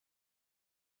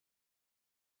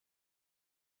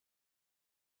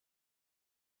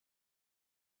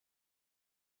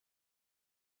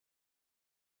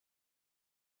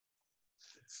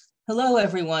Hello,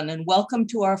 everyone, and welcome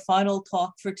to our final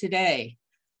talk for today.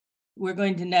 We're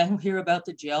going to now hear about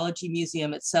the Geology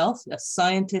Museum itself, a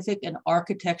scientific and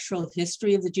architectural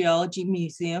history of the Geology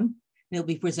Museum. It'll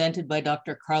be presented by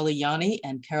Dr. Carla Yanni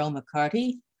and Carol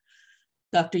McCarty.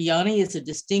 Dr. Yanni is a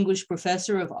distinguished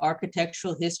professor of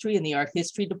architectural history in the art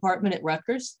history department at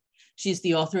Rutgers. She's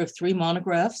the author of 3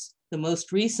 monographs, the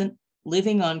most recent,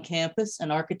 Living on Campus,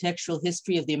 an Architectural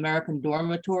History of the American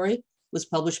Dormitory, was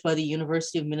published by the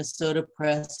University of Minnesota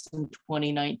Press in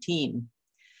 2019.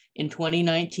 In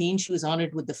 2019, she was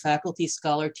honored with the Faculty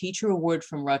Scholar Teacher Award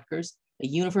from Rutgers, a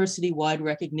university-wide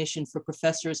recognition for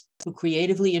professors who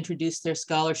creatively introduced their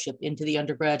scholarship into the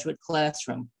undergraduate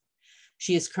classroom.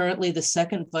 She is currently the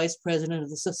 2nd Vice President of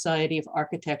the Society of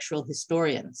Architectural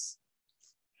Historians.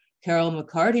 Carol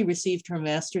McCarty received her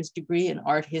master's degree in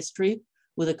art history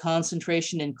with a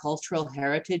concentration in cultural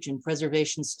heritage and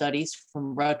preservation studies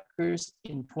from Rutgers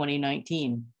in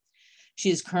 2019. She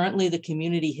is currently the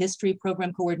Community History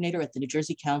Program Coordinator at the New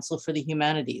Jersey Council for the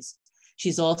Humanities.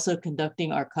 She's also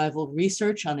conducting archival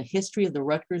research on the history of the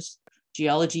Rutgers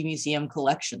Geology Museum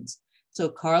collections. So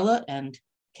Carla and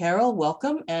Carol,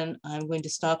 welcome, and I'm going to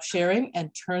stop sharing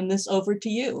and turn this over to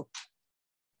you.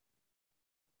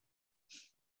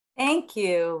 Thank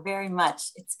you very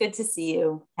much. It's good to see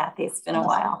you, Kathy. It's been a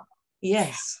while.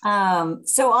 Yes.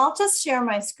 So I'll just share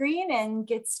my screen and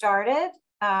get started.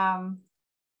 I'm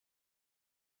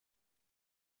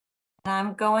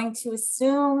going to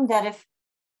assume that if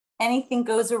anything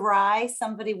goes awry,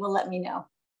 somebody will let me know.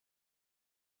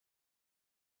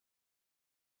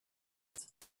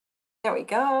 There we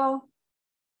go.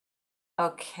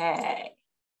 Okay.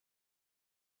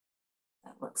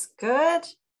 That looks good.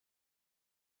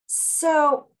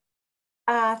 So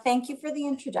thank you for the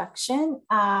introduction.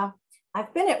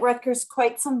 I've been at Rutgers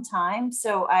quite some time,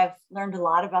 so I've learned a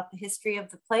lot about the history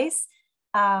of the place.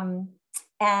 And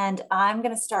I'm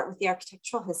going to start with the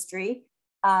architectural history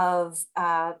of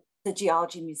the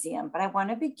Geology Museum. But I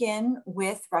want to begin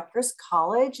with Rutgers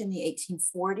College in the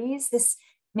 1840s. This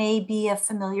may be a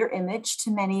familiar image to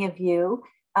many of you.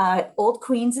 Old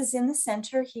Queens is in the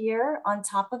center here on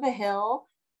top of a hill.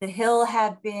 The hill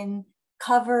had been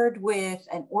covered with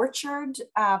an orchard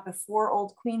before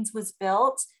Old Queens was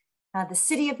built. The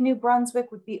city of New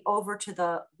Brunswick would be over to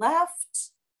the left.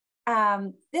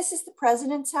 This is the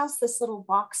president's house, this little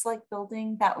box-like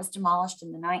building that was demolished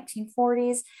in the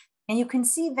 1940s. And you can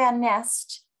see Van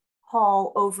Nest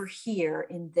Hall over here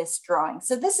in this drawing.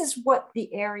 So this is what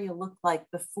the area looked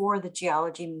like before the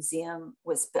Geology Museum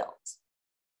was built.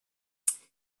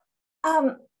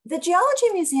 The Geology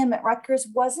Museum at Rutgers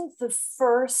wasn't the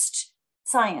first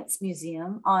science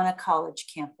museum on a college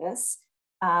campus.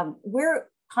 We're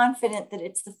confident that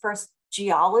it's the first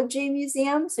geology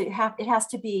museum, so it has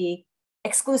to be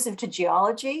exclusive to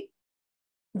geology.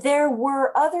 There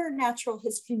were other natural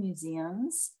history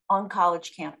museums on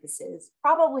college campuses.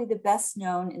 Probably the best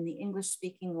known in the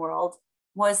English-speaking world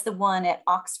was the one at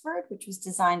Oxford, which was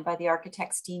designed by the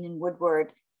architects Dean and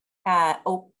Woodward,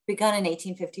 begun in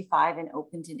 1855 and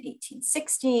opened in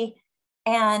 1860.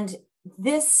 And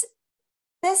this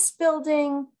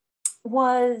building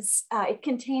was, it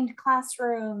contained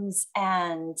classrooms,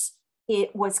 and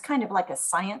it was kind of like a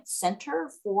science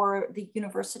center for the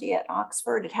university at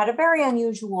Oxford. It had a very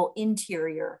unusual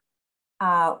interior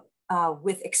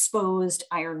with exposed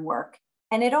ironwork.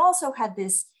 And it also had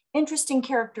this interesting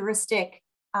characteristic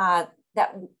that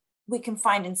we can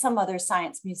find in some other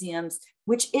science museums,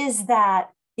 which is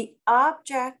that the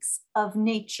objects of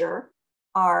nature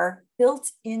are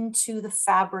built into the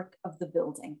fabric of the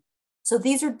building. So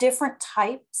these are different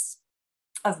types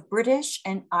of British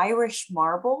and Irish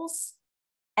marbles,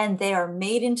 and they are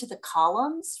made into the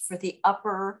columns for the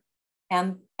upper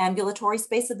ambulatory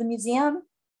space of the museum.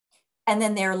 And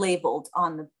then they're labeled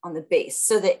on the base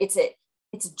so that it's a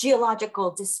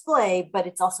geological display, but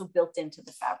it's also built into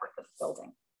the fabric of the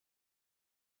building.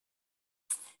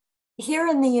 Here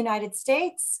in the United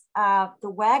States, the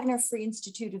Wagner Free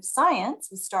Institute of Science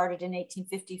was started in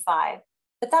 1855,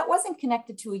 but that wasn't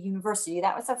connected to a university.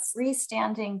 That was a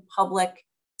freestanding public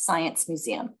science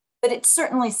museum. But it's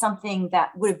certainly something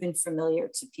that would have been familiar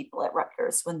to people at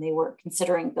Rutgers when they were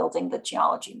considering building the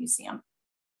Geology Museum.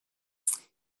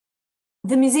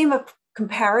 The Museum of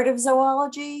Comparative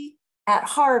Zoology at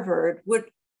Harvard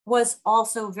was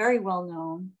also very well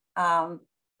known,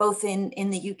 both in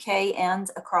the UK and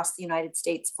across the United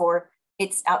States, for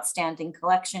its outstanding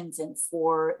collections and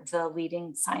for the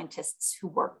leading scientists who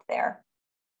worked there.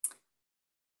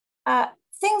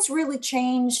 Things really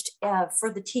changed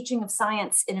for the teaching of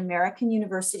science in American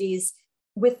universities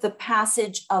with the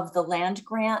passage of the Land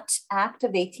Grant Act of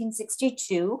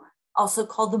 1862, also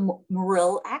called the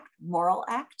Morrill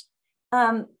Act.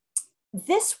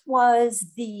 This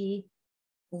was the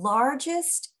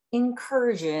largest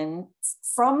incursion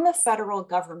from the federal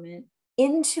government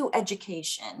into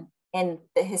education in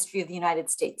the history of the United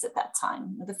States at that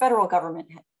time. The federal government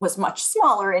was much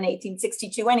smaller in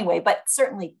 1862 anyway, but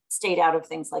certainly stayed out of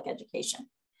things like education.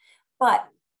 But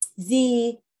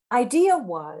the idea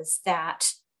was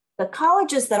that the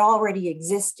colleges that already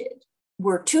existed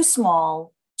were too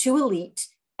small, too elite,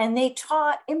 and they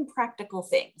taught impractical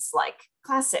things like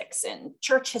classics and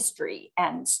church history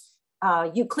and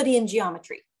Euclidean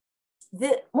geometry.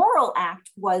 The Morrill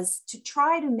Act was to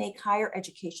try to make higher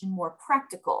education more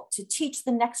practical, to teach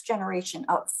the next generation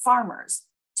of farmers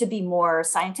to be more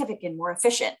scientific and more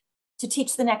efficient, to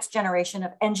teach the next generation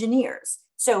of engineers.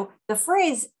 So the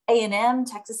phrase A&M,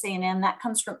 Texas A&M, that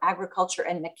comes from agriculture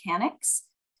and mechanics.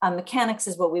 Mechanics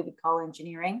is what we would call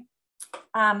engineering.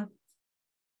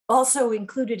 Also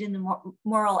included in the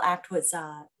Morrill Act was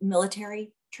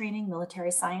military training,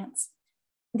 military science.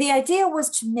 The idea was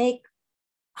to make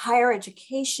higher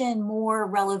education more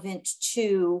relevant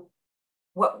to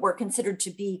what were considered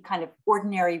to be kind of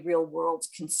ordinary real world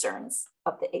concerns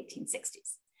of the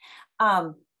 1860s.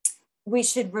 We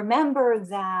should remember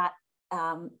that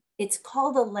it's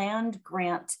called a Land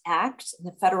Grant Act.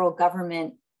 The federal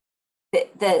government,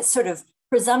 the sort of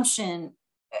presumption,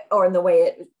 or in the way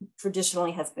it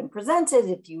traditionally has been presented,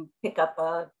 if you pick up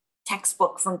a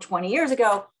textbook from 20 years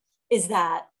ago, is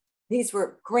that these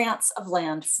were grants of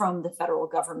land from the federal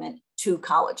government to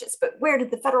colleges. But where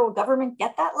did the federal government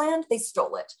get that land? They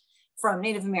stole it from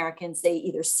Native Americans. They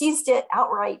either seized it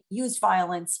outright, used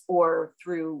violence, or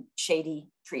through shady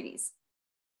treaties.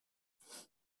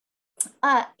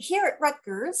 Here at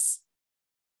Rutgers,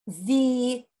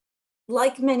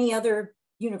 like many other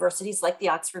universities, like the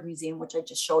Oxford Museum, which I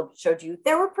just showed you,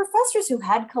 there were professors who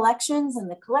had collections, and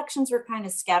the collections were kind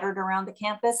of scattered around the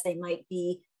campus. They might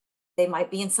be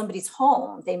in somebody's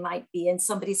home, they might be in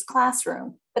somebody's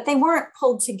classroom, but they weren't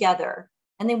pulled together,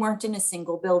 and they weren't in a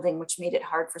single building, which made it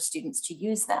hard for students to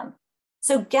use them.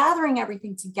 So gathering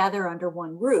everything together under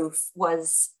one roof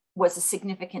was a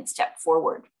significant step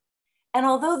forward. And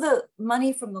although the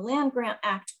money from the Land Grant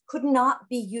Act could not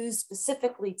be used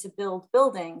specifically to build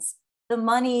buildings, the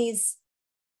monies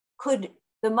from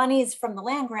the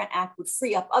Land Grant Act would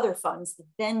free up other funds that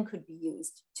then could be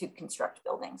used to construct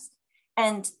buildings.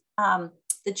 And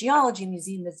the Geology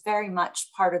Museum is very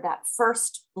much part of that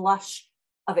first blush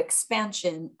of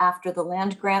expansion after the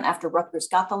land grant, after Rutgers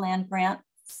got the land grant,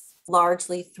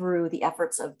 largely through the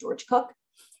efforts of George Cook,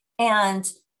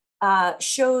 and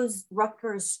shows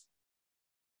Rutgers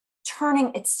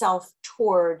turning itself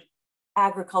toward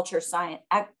agriculture science,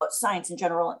 science in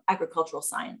general, agricultural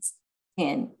science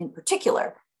in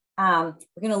particular. We're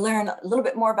going to learn a little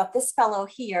bit more about this fellow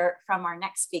here from our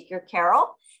next speaker,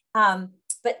 Carol.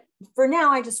 But for now,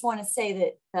 I just want to say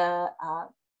that the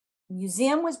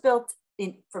museum was built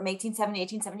from 1870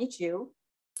 to 1872.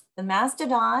 The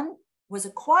Mastodon was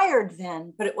acquired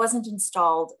then, but it wasn't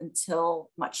installed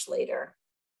until much later.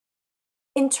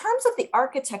 In terms of the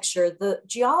architecture, the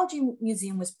Geology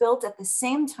Museum was built at the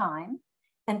same time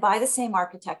and by the same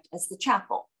architect as the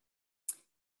chapel.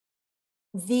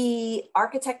 The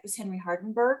architect was Henry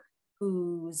Hardenberg,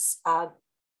 whose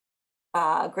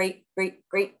great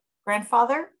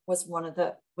grandfather was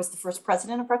the first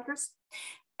president of Rutgers.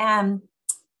 And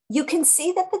you can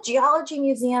see that the Geology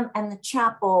Museum and the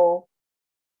chapel,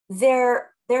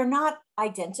 they're not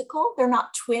identical, they're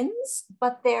not twins,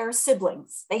 but they're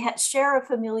siblings. They share a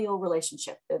familial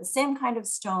relationship. They're the same kind of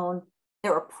stone.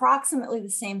 They're approximately the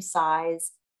same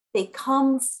size. They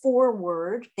come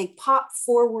forward, they pop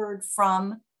forward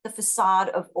from the facade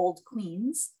of Old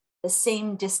Queens, the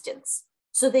same distance.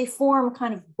 So they form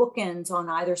kind of bookends on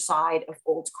either side of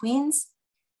Old Queens.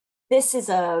 This is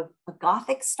a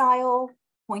Gothic style,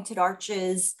 pointed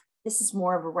arches. This is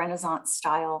more of a Renaissance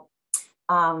style.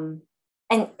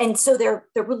 And so they're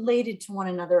related to one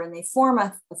another, and they form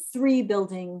a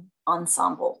three-building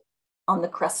ensemble on the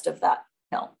crest of that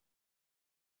hill.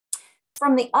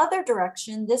 From the other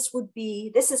direction, this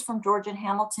is from George and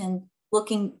Hamilton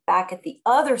looking back at the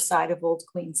other side of Old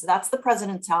Queens. So that's the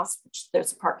president's house, which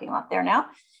there's a parking lot there now.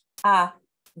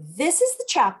 This is the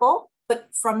chapel, but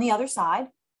from the other side.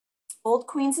 Old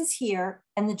Queens is here,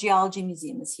 and the Geology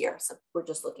Museum is here. So we're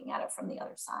just looking at it from the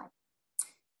other side.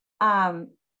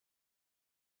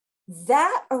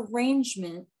 That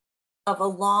arrangement of a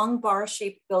long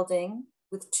bar-shaped building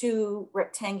with two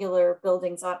rectangular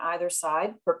buildings on either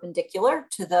side, perpendicular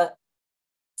to the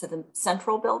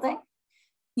central building.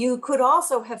 You could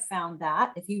also have found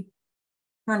that if you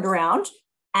turned around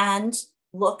and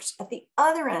looked at the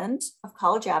other end of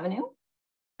College Avenue.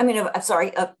 I mean,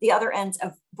 of the other end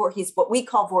of Voorhees, what we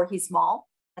call Voorhees Mall.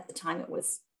 At the time, it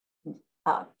was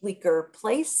Bleecker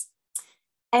Place.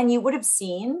 And you would have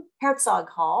seen Herzog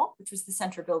Hall, which was the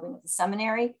center building of the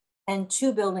seminary, and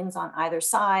two buildings on either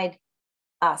side,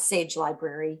 Sage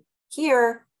Library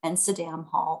here and Saddam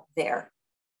Hall there.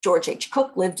 George H.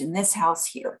 Cook lived in this house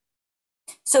here.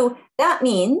 So that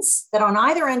means that on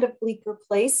either end of Bleecker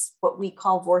Place, what we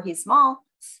call Voorhees Mall,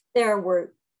 there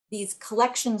were these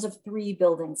collections of three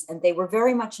buildings, and they were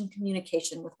very much in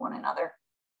communication with one another.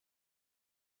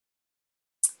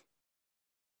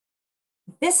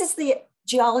 This is the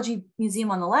Geology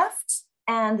Museum on the left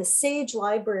and the Sage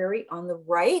Library on the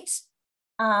right.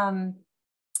 Detlef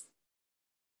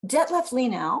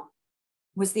Lenau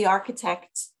was the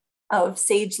architect of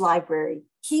Sage Library.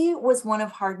 He was one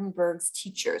of Hardenberg's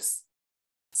teachers.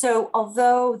 So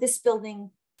although this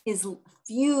building is a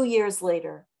few years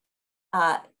later,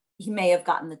 he may have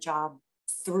gotten the job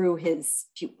through his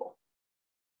pupil.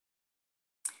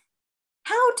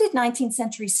 How did 19th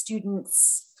century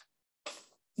students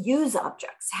use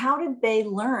objects? How did they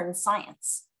learn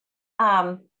science?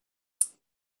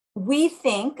 We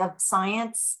think of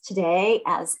science today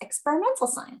as experimental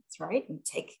science, right? You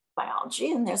take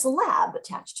biology and there's a lab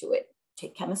attached to it.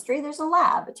 Take chemistry, there's a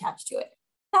lab attached to it.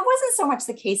 That wasn't so much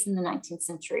the case in the 19th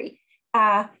century.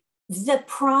 The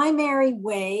primary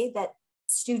way that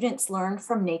students learned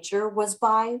from nature was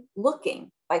by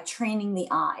looking, by training the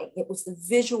eye. It was the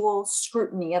visual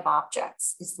scrutiny of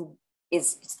objects is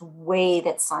the way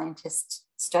that scientists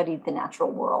studied the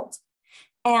natural world.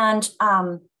 And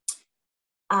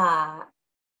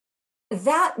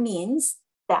that means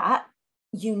that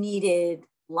you needed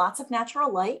lots of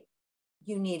natural light.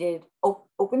 You needed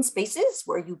open spaces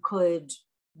where you could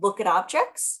look at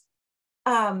objects.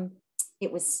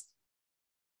 It was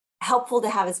helpful to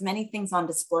have as many things on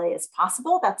display as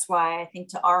possible. That's why I think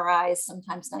to our eyes,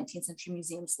 sometimes 19th century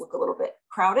museums look a little bit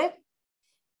crowded.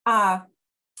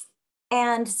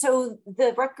 And so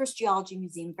the Rutgers Geology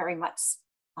Museum very much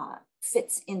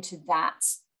fits into that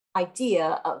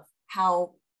idea of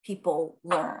how people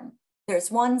learn. There's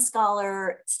one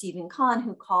scholar, Stephen Kahn,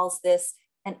 who calls this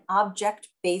an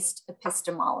object-based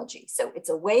epistemology. So it's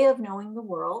a way of knowing the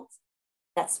world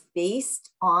that's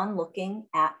based on looking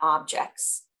at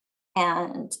objects.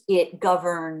 And it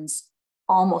governs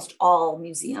almost all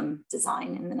museum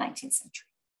design in the 19th century,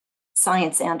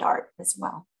 science and art as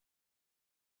well.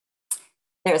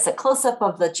 There's a close-up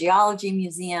of the Geology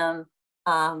Museum.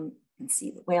 You can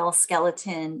see the whale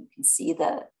skeleton. You can see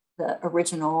the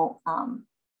original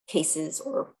cases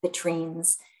or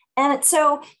vitrines. And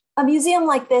so a museum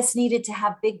like this needed to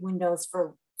have big windows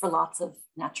for lots of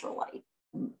natural light.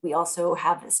 We also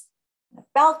have this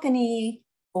balcony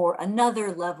or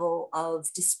another level of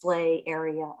display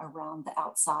area around the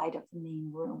outside of the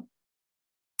main room.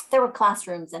 There were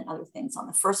classrooms and other things on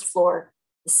the first floor.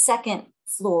 The second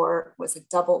floor was a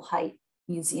double height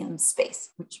museum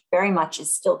space, which very much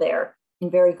is still there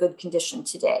in very good condition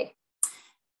today.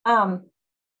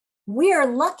 We are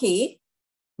lucky,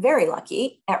 very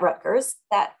lucky at Rutgers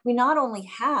that we not only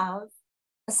have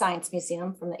a science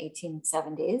museum from the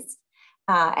 1870s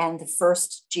and the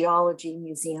first geology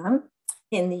museum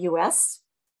in the US,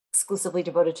 exclusively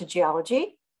devoted to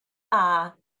geology,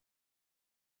 a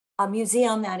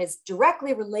museum that is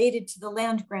directly related to the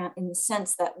land grant in the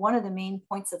sense that one of the main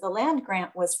points of the land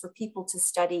grant was for people to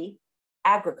study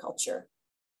agriculture.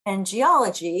 And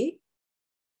geology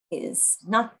is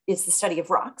the study of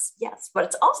rocks, yes, but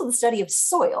it's also the study of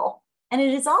soil. And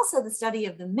it is also the study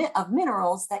of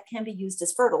minerals that can be used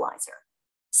as fertilizer.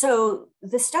 So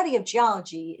the study of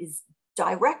geology is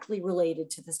directly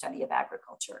related to the study of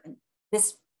agriculture. And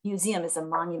this museum is a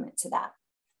monument to that.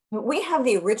 We have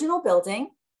the original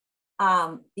building.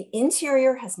 The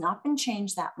interior has not been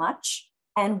changed that much.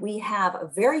 And we have a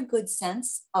very good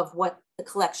sense of what the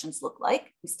collections look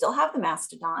like. We still have the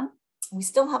mastodon. We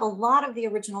still have a lot of the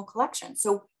original collection.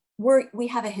 So we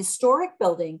have a historic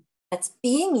building that's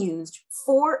being used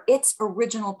for its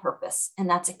original purpose. And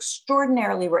that's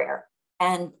extraordinarily rare.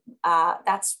 And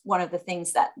that's one of the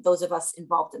things that those of us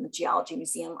involved in the Geology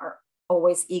Museum are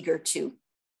always eager to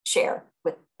share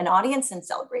with an audience and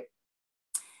celebrate.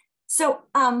 So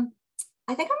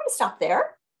I think I'm going to stop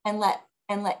there and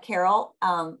let Carol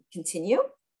continue.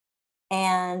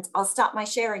 And I'll stop my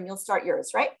share and you'll start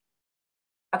yours, right?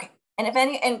 Okay. And if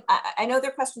any, and I know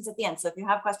there are questions at the end. So if you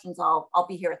have questions, I'll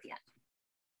be here at the end.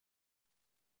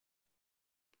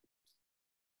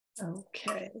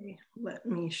 Okay, let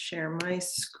me share my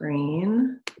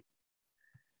screen.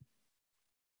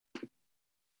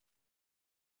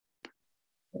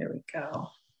 There we go.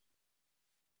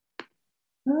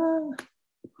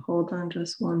 Hold on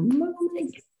just one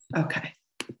moment. Okay,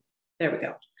 there we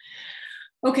go.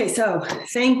 Okay, so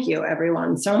thank you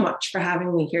everyone so much for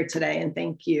having me here today. And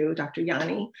thank you, Dr.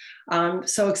 Yanni. I'm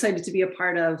so excited to be a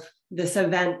part of this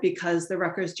event because the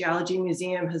Rutgers Geology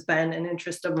Museum has been an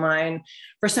interest of mine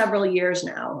for several years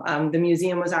now. The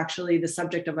museum was actually the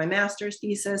subject of my master's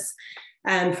thesis.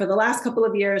 And for the last couple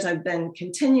of years, I've been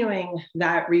continuing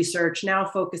that research, now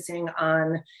focusing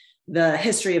on the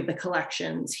history of the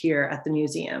collections here at the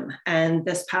museum. And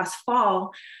this past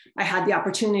fall, I had the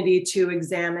opportunity to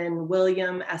examine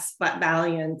William S.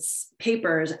 Valiant's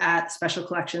papers at Special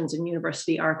Collections and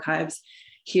University Archives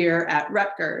here at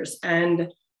Rutgers.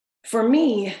 And for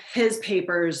me, his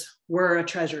papers were a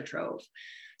treasure trove.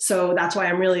 So that's why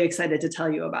I'm really excited to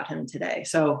tell you about him today.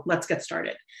 So let's get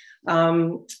started.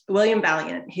 William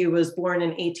Valiant, he was born in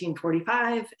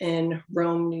 1845 in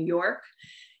Rome, New York.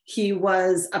 He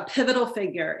was a pivotal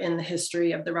figure in the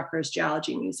history of the Rutgers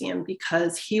Geology Museum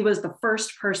because he was the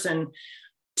first person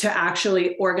to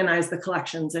actually organize the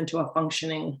collections into a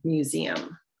functioning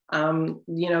museum.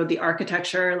 The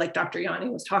architecture, like Dr. Yanni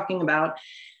was talking about,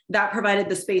 that provided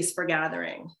the space for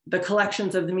gathering. The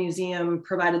collections of the museum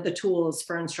provided the tools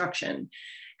for instruction.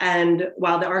 And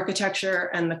while the architecture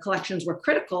and the collections were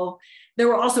critical, there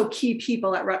were also key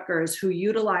people at Rutgers who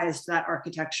utilized that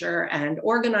architecture and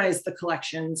organized the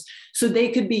collections so they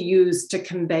could be used to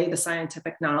convey the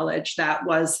scientific knowledge that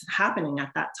was happening at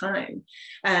that time.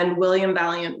 And William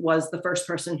Valiant was the first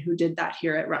person who did that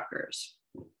here at Rutgers.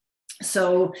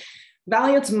 So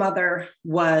Valiant's mother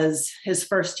was his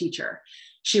first teacher.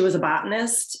 She was a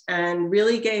botanist and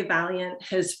really gave Valiant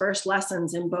his first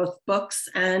lessons in both books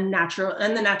and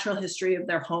the natural history of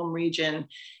their home region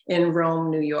in Rome,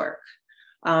 New York.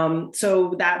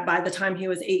 So that by the time he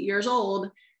was 8 years old,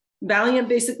 Valiant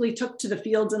basically took to the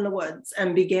fields and the woods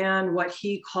and began what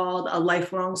he called a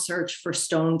lifelong search for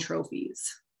stone trophies.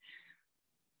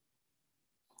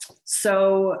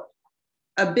 So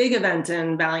a big event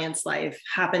in Valiant's life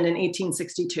happened in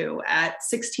 1862. At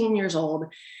 16 years old,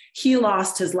 he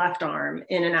lost his left arm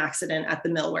in an accident at the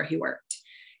mill where he worked.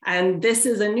 And this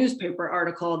is a newspaper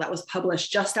article that was published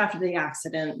just after the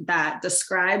accident that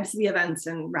describes the events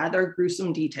in rather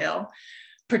gruesome detail,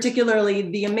 particularly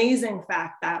the amazing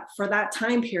fact that for that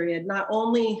time period, not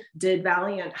only did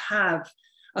Valiant have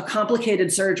a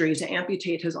complicated surgery to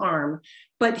amputate his arm,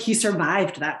 but he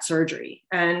survived that surgery.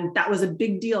 And that was a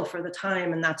big deal for the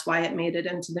time, and that's why it made it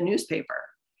into the newspaper.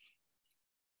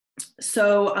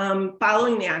 So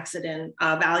following the accident,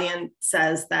 Valiant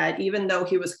says that even though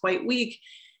he was quite weak,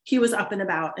 he was up and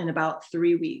about in about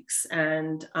 3 weeks.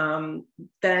 And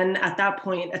then at that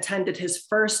point attended his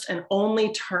first and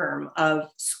only term of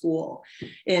school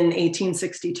in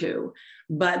 1862.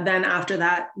 But then after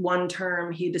that one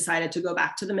term, he decided to go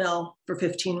back to the mill for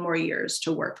 15 more years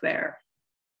to work there.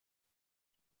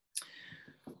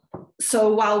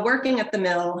 So while working at the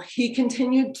mill, he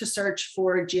continued to search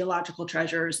for geological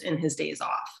treasures in his days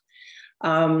off.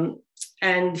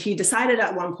 And he decided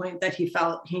at one point that he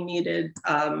felt he needed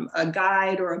a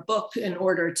guide or a book in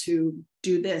order to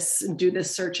do this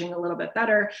searching a little bit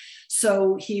better.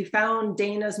 So he found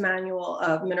Dana's Manual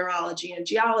of Mineralogy and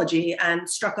Geology and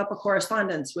struck up a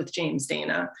correspondence with James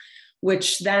Dana,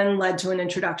 which then led to an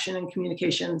introduction in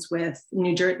communications with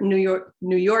New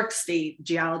York State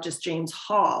geologist James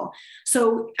Hall.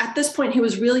 So at this point, he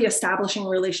was really establishing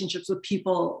relationships with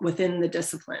people within the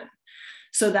discipline.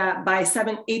 So that by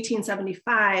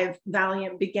 1875,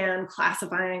 Valiant began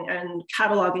classifying and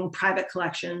cataloging private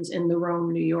collections in the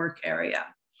Rome, New York area.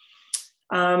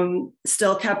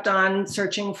 Still kept on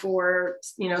searching for,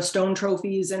 stone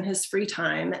trophies in his free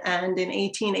time. And in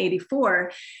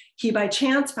 1884, he by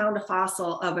chance found a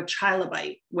fossil of a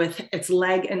trilobite with its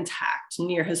leg intact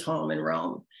near his home in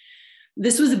Rome.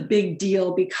 This was a big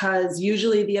deal because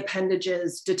usually the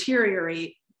appendages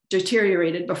deteriorated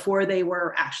before they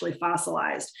were actually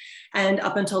fossilized. And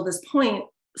up until this point,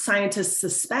 scientists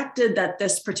suspected that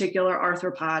this particular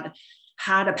arthropod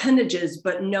had appendages,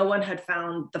 but no one had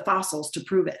found the fossils to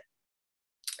prove it.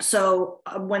 So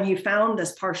when he found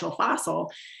this partial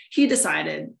fossil, he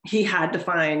decided he had to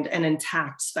find an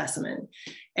intact specimen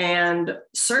and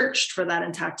searched for that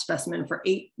intact specimen for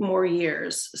 8 more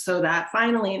years. So that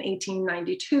finally in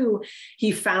 1892,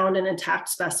 he found an intact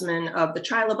specimen of the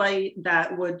trilobite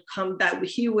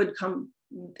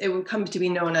it would come to be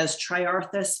known as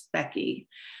Triarthus becki.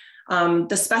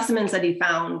 The specimens that he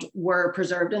found were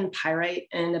preserved in pyrite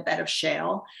in a bed of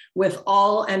shale with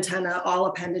all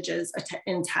appendages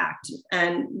intact.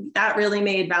 And that really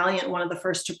made Valiant one of the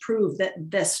first to prove that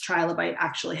this trilobite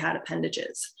actually had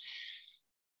appendages.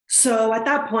 So at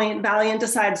that point, Valiant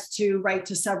decides to write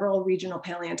to several regional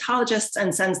paleontologists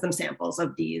and sends them samples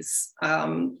of these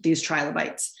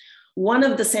trilobites. One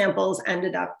of the samples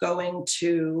ended up going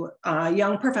to a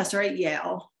young professor at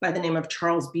Yale by the name of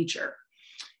Charles Beecher.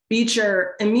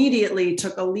 Beecher immediately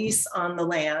took a lease on the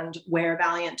land where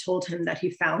Valiant told him that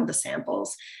he found the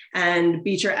samples, and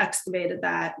Beecher excavated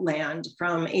that land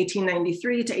from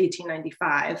 1893 to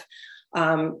 1895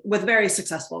 with very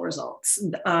successful results.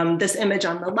 This image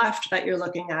on the left that you're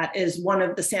looking at is one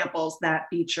of the samples that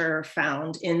Beecher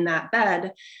found in that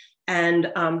bed. And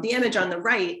the image on the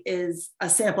right is a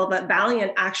sample that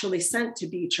Valiant actually sent to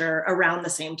Beecher around the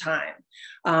same time.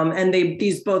 And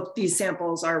these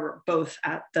samples are both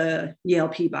at the Yale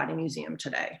Peabody Museum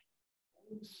today.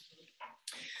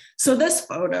 So this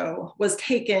photo was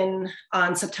taken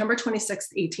on September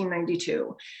 26,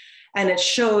 1892. And it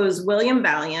shows William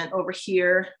Valiant over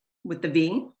here with the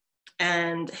V,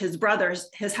 and his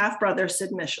half-brother,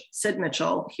 Sid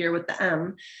Mitchell, here with the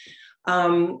M.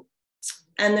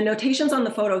 And the notations on the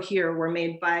photo here were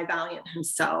made by Valiant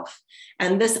himself.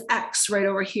 And this X right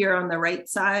over here on the right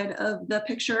side of the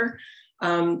picture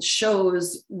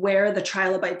shows where the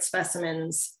trilobite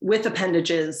specimens with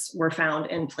appendages were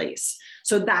found in place.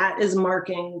 So that is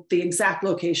marking the exact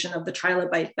location of the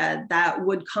trilobite bed that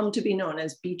would come to be known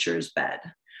as Beecher's bed.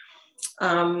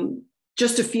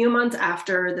 Just a few months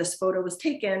after this photo was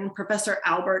taken, Professor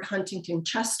Albert Huntington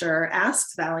Chester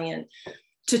asked Valiant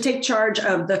to take charge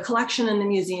of the collection in the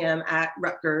museum at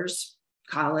Rutgers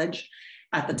College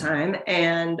at the time,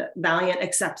 and Valiant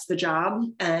accepts the job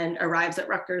and arrives at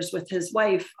Rutgers with his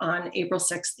wife on April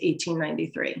 6,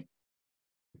 1893.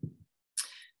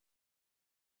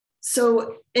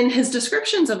 So in his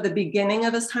descriptions of the beginning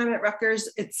of his time at Rutgers,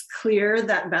 it's clear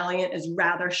that Valiant is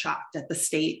rather shocked at the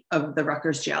state of the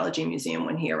Rutgers Geology Museum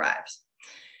when he arrives.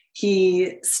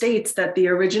 He states that the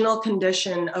original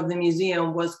condition of the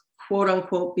museum was quote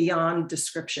unquote beyond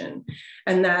description,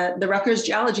 and that the Rutgers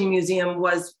Geology Museum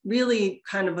was really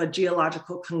kind of a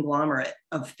geological conglomerate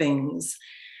of things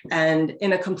and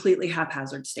in a completely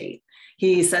haphazard state.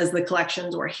 He says the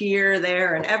collections were here,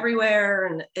 there, and everywhere,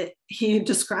 and he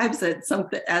describes it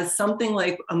as something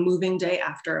like a moving day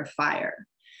after a fire.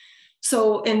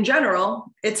 So in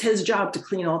general, it's his job to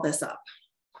clean all this up.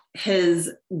 His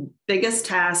biggest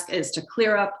task is to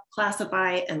clear up,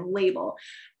 classify, and label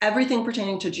everything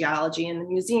pertaining to geology in the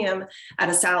museum at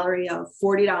a salary of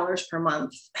 $40 per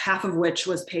month, half of which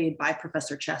was paid by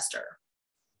Professor Chester.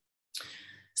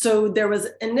 So there was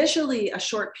initially a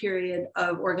short period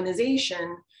of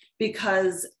organization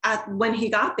because when he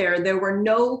got there, there were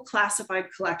no classified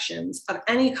collections of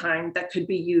any kind that could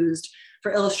be used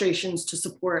for illustrations to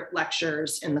support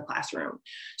lectures in the classroom.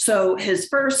 So his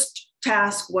first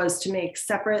task was to make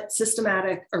separate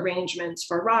systematic arrangements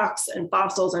for rocks and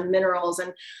fossils and minerals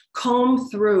and comb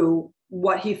through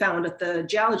what he found at the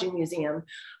Geology Museum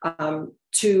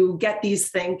to get these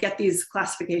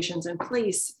classifications in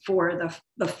place for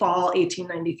the fall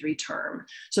 1893 term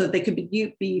so that they could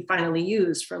be finally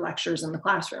used for lectures in the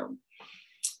classroom.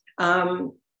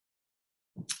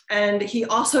 And he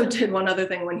also did one other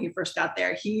thing when he first got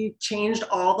there. He changed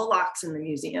all the locks in the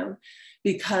museum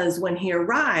because when he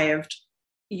arrived,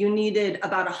 you needed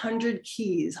about 100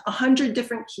 keys, 100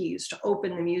 different keys to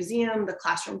open the museum, the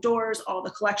classroom doors, all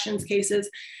the collections cases,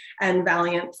 and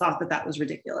Valiant thought that that was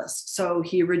ridiculous. So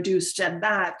he reduced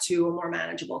that to a more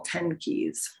manageable 10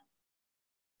 keys.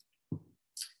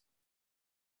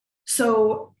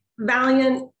 So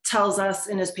Valiant tells us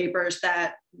in his papers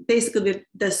that basically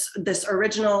this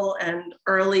original and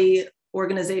early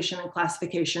organization and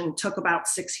classification took about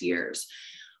 6 years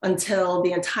until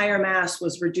the entire mass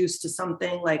was reduced to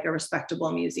something like a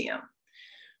respectable museum.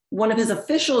 One of his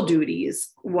official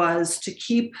duties was to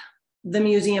keep the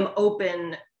museum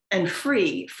open and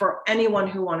free for anyone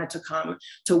who wanted to come,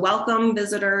 to welcome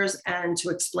visitors and to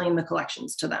explain the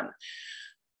collections to them.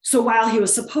 So while he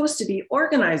was supposed to be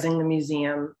organizing the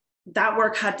museum, that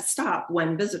work had to stop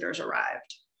when visitors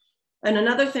arrived. And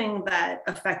another thing that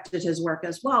affected his work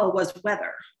as well was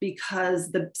weather,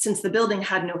 because since the building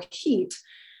had no heat,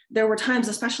 there were times,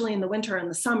 especially in the winter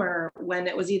and the summer, when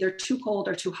it was either too cold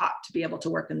or too hot to be able to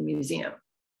work in the museum.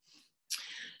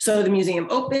 So the museum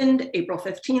opened April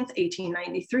 15th,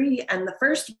 1893, and the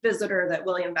first visitor that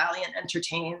William Valiant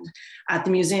entertained at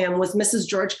the museum was Mrs.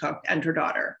 George Cook and her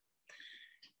daughter.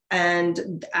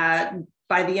 And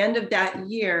by the end of that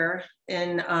year,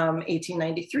 in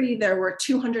 1893, there were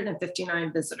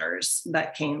 259 visitors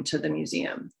that came to the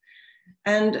museum.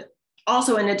 And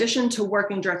Also, in addition to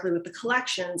working directly with the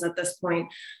collections at this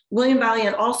point, William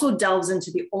Valiant also delves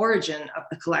into the origin of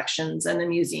the collections and the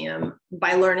museum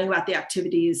by learning about the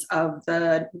activities of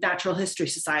the Natural History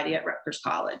Society at Rutgers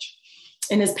College.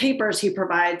 In his papers, he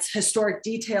provides historic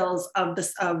details of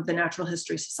the Natural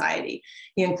History Society.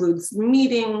 He includes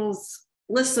meetings,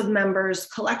 lists of members,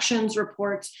 collections,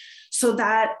 reports, so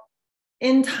that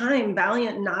in time,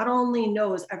 Valiant not only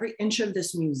knows every inch of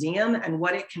this museum and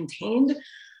what it contained,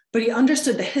 but he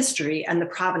understood the history and the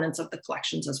provenance of the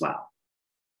collections as well.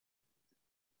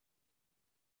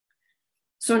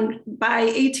 So by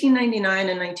 1899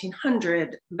 and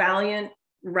 1900, Valiant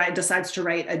decides to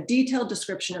write a detailed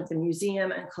description of the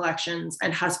museum and collections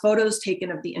and has photos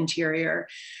taken of the interior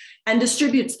and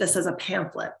distributes this as a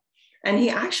pamphlet. And he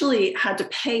actually had to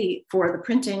pay for the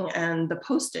printing and the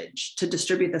postage to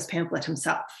distribute this pamphlet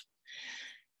himself.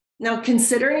 Now,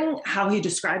 considering how he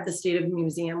described the state of the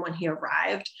museum when he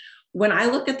arrived, when I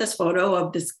look at this photo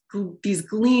of these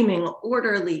gleaming,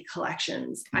 orderly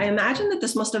collections, I imagine that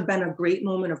this must have been a great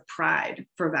moment of pride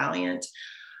for Valiant.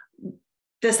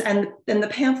 And the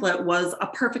pamphlet was a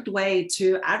perfect way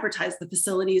to advertise the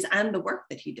facilities and the work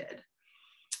that he did.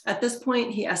 At this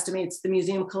point, he estimates the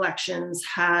museum collections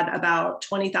had about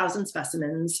 20,000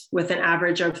 specimens, with an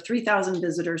average of 3,000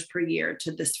 visitors per year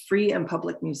to this free and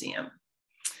public museum.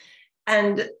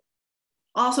 And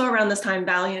also around this time,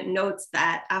 Valiant notes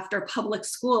that after public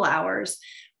school hours,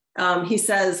 he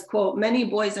says, quote, "Many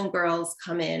boys and girls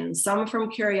come in, some from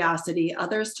curiosity,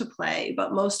 others to play,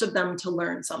 but most of them to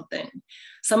learn something.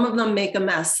 Some of them make a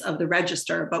mess of the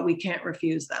register, but we can't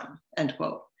refuse them," end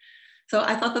quote. So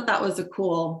I thought that that was a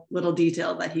cool little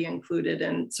detail that he included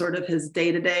in sort of his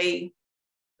day-to-day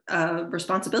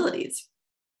responsibilities.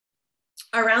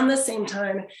 Around the same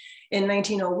time, in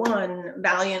 1901,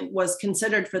 Valiant was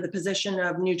considered for the position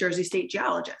of New Jersey State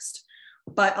Geologist,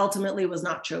 but ultimately was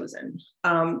not chosen.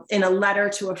 In a letter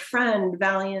to a friend,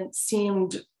 Valiant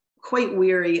seemed quite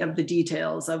weary of the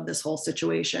details of this whole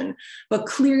situation, but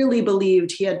clearly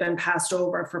believed he had been passed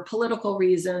over for political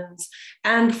reasons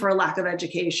and for a lack of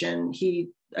education. He,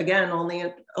 again,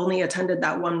 only attended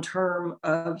that one term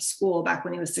of school back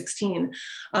when he was 16,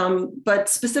 but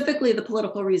specifically the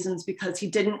political reasons because he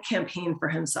didn't campaign for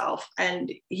himself.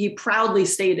 And he proudly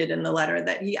stated in the letter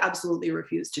that he absolutely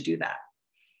refused to do that.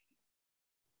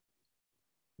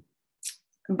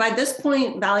 By this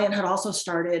point, Valiant had also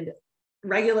started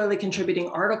regularly contributing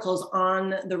articles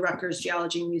on the Rutgers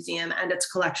Geology Museum and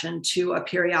its collection to a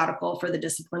periodical for the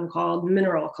discipline called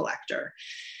Mineral Collector.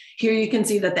 Here you can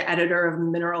see that the editor of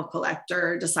Mineral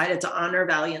Collector decided to honor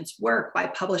Valiant's work by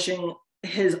publishing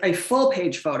a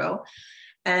full-page photo,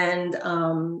 and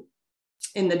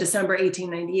in the December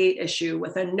 1898 issue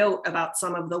with a note about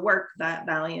some of the work that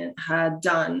Valiant had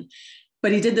done,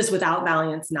 but he did this without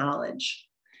Valiant's knowledge.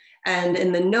 And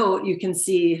in the note, you can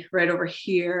see right over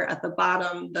here at the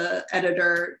bottom, the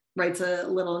editor writes a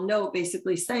little note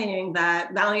basically saying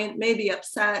that Valiant may be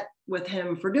upset with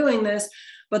him for doing this,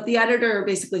 but the editor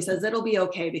basically says it'll be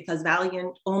okay because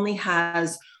Valiant only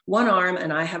has one arm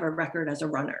and I have a record as a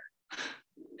runner.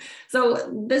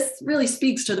 So this really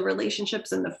speaks to the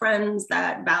relationships and the friends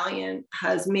that Valiant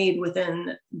has made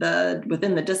within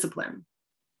the discipline.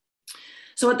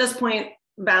 So at this point,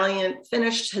 Valiant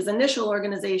finished his initial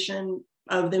organization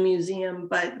of the museum,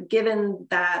 but given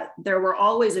that there were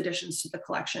always additions to the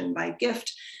collection by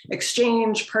gift,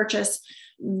 exchange, purchase,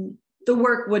 the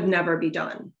work would never be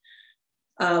done.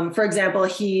 For example,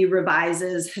 he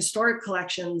revises historic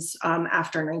collections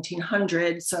after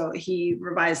 1900. So he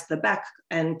revised the Beck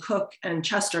and Cook and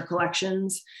Chester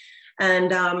collections.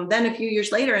 And then a few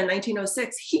years later, in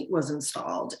 1906, heat was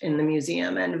installed in the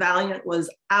museum, and Valiant was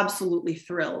absolutely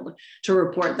thrilled to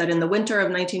report that in the winter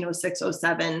of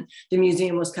 1906-07, the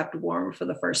museum was kept warm for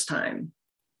the first time.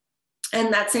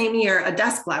 And that same year, a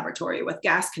desk laboratory with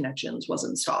gas connections was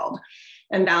installed.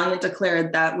 And Valiant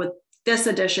declared that with this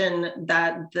addition,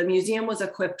 that the museum was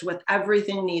equipped with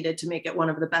everything needed to make it one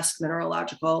of the best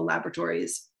mineralogical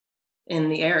laboratories in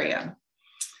the area.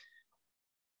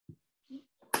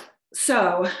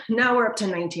 So now we're up to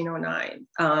 1909,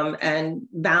 and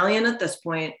Valiant at this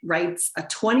point writes a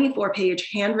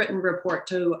 24-page handwritten report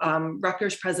to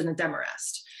Rutgers President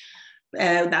Demarest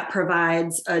that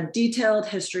provides a detailed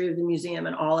history of the museum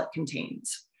and all it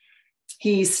contains.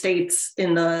 He states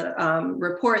in the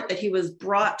report that he was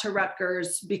brought to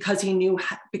Rutgers because he knew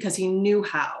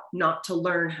how, not to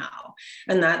learn how,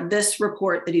 and that this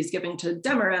report that he's giving to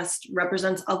Demarest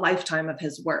represents a lifetime of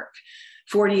his work.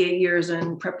 48 years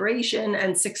in preparation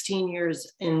and 16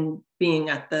 years in being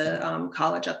at the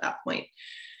college at that point.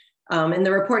 In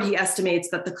the report, he estimates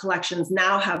that the collections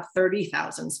now have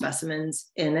 30,000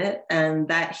 specimens in it, and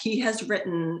that he has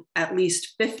written at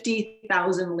least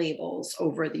 50,000 labels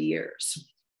over the years.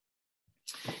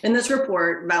 In this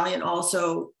report, Valiant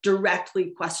also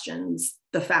directly questions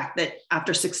the fact that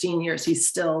after 16 years, he's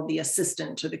still the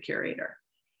assistant to the curator.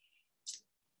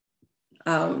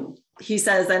 He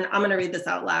says, and I'm going to read this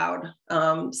out loud,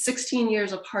 16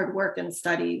 years of hard work and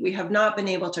study, we have not been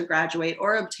able to graduate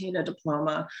or obtain a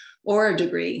diploma or a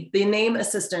degree. The name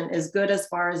assistant is good as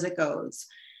far as it goes.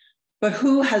 But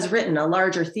who has written a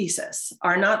larger thesis?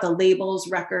 Are not the labels,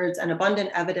 records, and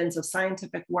abundant evidence of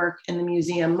scientific work in the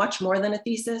museum much more than a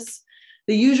thesis?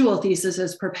 The usual thesis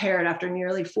is prepared after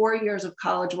nearly 4 years of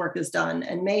college work is done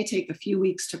and may take a few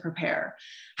weeks to prepare.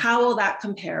 How will that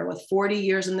compare with 40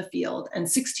 years in the field and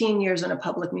 16 years in a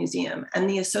public museum and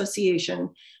the association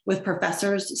with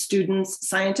professors, students,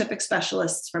 scientific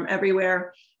specialists from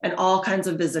everywhere and all kinds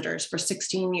of visitors for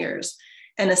 16 years,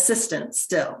 and assistants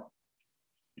still?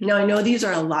 Now, I know these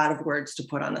are a lot of words to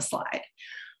put on a slide,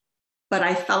 but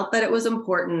I felt that it was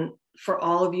important for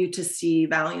all of you to see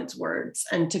Valiant's words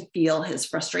and to feel his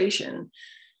frustration.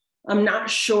 I'm not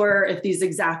sure if these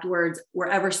exact words were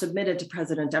ever submitted to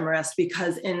President Demarest,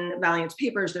 because in Valiant's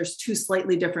papers, there's two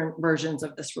slightly different versions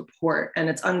of this report, and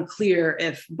it's unclear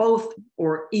if both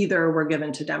or either were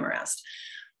given to Demarest.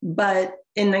 But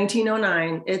in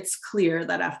 1909, it's clear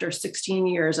that after 16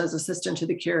 years as assistant to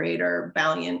the curator,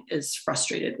 Valiant is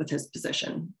frustrated with his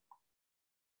position.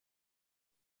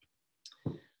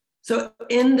 So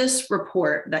in this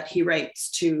report that he writes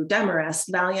to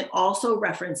Demarest, Valiant also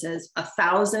references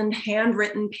 1,000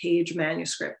 handwritten page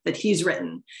manuscript that he's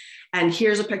written. And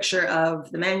here's a picture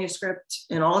of the manuscript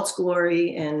in all its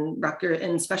glory in Rutgers,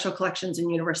 in special collections and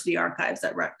university archives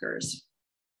at Rutgers.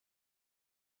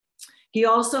 He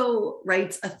also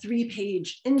writes a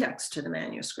 3-page index to the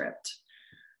manuscript.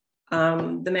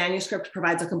 The manuscript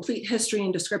provides a complete history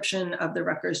and description of the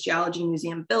Rutgers Geology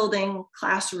Museum building,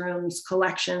 classrooms,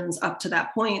 collections up to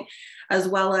that point, as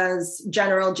well as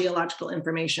general geological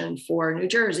information for New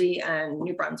Jersey and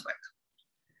New Brunswick.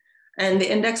 And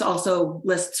the index also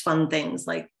lists fun things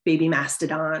like baby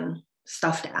mastodon,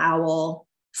 stuffed owl,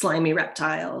 slimy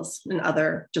reptiles, and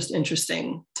other just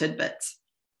interesting tidbits.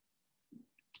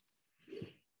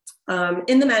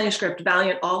 In the manuscript,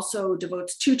 Valiant also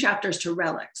devotes 2 chapters to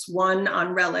relics, one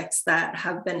on relics that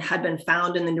had been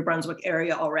found in the New Brunswick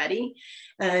area already,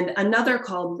 and another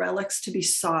called Relics to be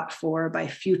Sought For by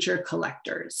Future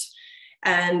Collectors.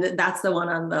 And that's the one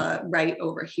on the right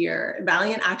over here.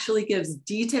 Valiant actually gives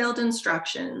detailed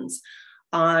instructions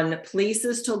on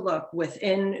places to look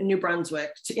within New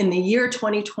Brunswick in the year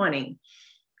 2020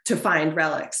 to find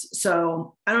relics.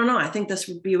 So I don't know, I think this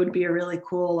would be a really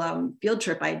cool field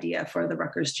trip idea for the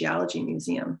Rutgers Geology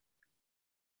Museum.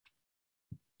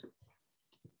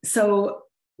 So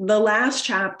the last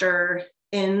chapter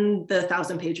in the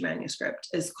 1,000-page manuscript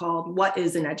is called What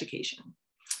is an Education?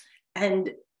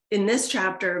 And in this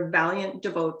chapter, Valiant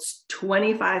devotes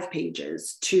 25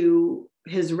 pages to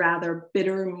his rather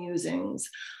bitter musings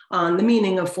on the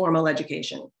meaning of formal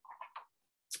education.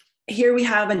 Here we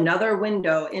have another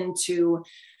window into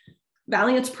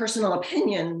Valiant's personal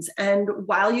opinions. And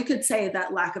while you could say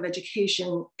that lack of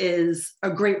education is a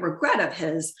great regret of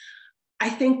his, I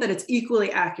think that it's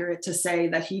equally accurate to say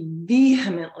that he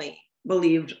vehemently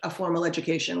believed a formal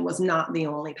education was not the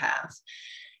only path.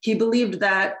 He believed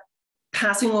that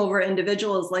passing over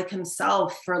individuals like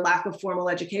himself for lack of formal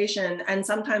education, and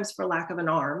sometimes for lack of an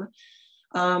arm,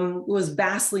 was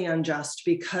vastly unjust,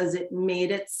 because it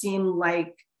made it seem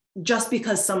like just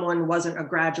because someone wasn't a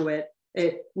graduate,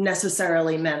 it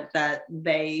necessarily meant that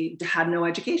they had no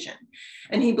education.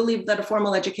 And he believed that a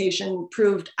formal education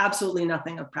proved absolutely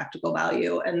nothing of practical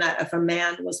value, and that if a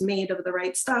man was made of the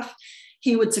right stuff,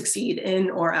 he would succeed in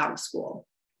or out of school.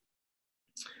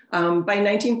 By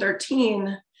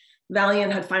 1913,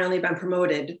 Valiant had finally been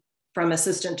promoted from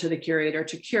assistant to the curator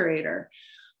to curator.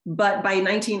 But by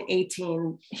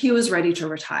 1918, he was ready to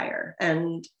retire.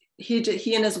 And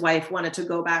he and his wife wanted to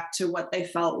go back to what they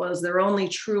felt was their only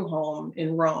true home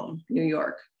in Rome, New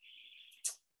York.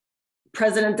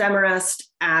 President Demarest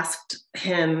asked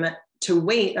him to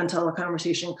wait until a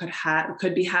conversation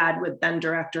could be had with then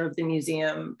director of the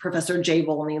museum, Professor J.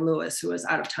 Volney Lewis, who was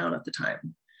out of town at the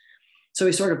time. So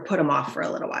he sort of put him off for a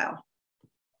little while.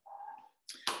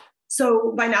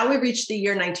 So by now we reached the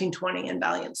year 1920 in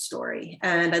Valiant's story.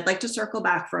 And I'd like to circle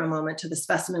back for a moment to the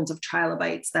specimens of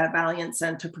trilobites that Valiant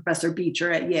sent to Professor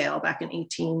Beecher at Yale back in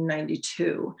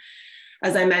 1892.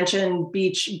 As I mentioned,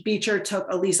 Beecher took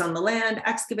a lease on the land,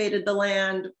 excavated the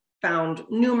land, found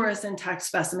numerous intact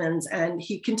specimens, and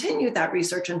he continued that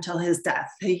research until his death.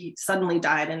 He suddenly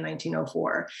died in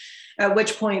 1904, at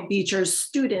which point Beecher's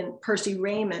student, Percy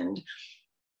Raymond,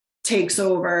 takes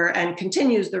over and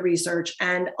continues the research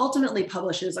and ultimately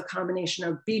publishes a combination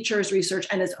of Beecher's research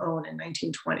and his own in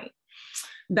 1920.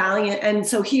 Valiant, and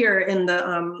so here in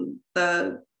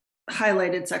the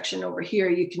highlighted section over here,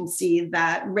 you can see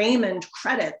that Raymond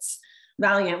credits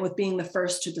Valiant with being the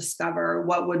first to discover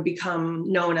what would become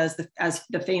known as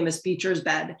the famous Beecher's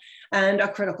bed, and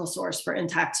a critical source for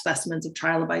intact specimens of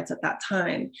trilobites at that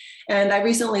time. And I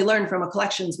recently learned from a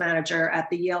collections manager at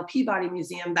the Yale Peabody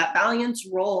Museum that Valiant's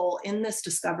role in this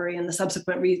discovery and the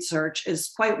subsequent research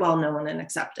is quite well known and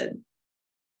accepted.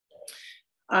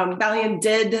 Valiant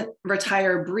did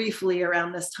retire briefly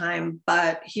around this time,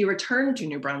 but he returned to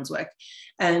New Brunswick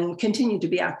and continued to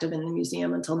be active in the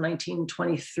museum until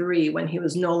 1923, when he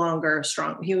was no longer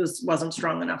strong. He wasn't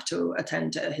strong enough to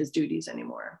attend to his duties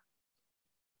anymore.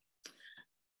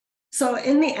 So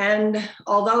in the end,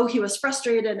 although he was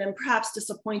frustrated and perhaps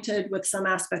disappointed with some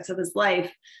aspects of his life,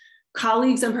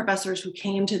 colleagues and professors who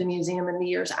came to the museum in the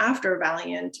years after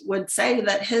Valiant would say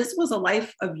that his was a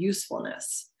life of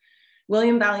usefulness.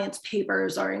 William Valiant's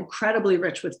papers are incredibly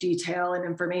rich with detail and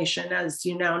information, as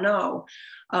you now know.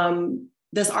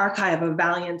 This archive of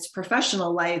Valiant's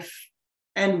professional life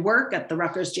and work at the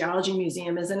Rutgers Geology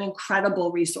Museum is an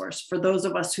incredible resource for those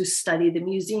of us who study the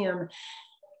museum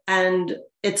and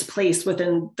its place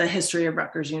within the history of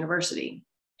Rutgers University.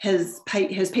 His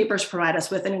papers provide us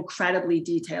with an incredibly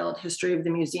detailed history of the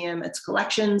museum, its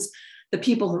collections, the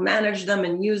people who manage them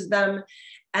and use them,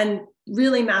 and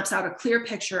really maps out a clear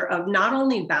picture of not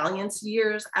only Valiant's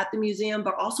years at the museum,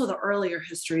 but also the earlier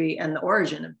history and the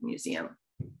origin of the museum.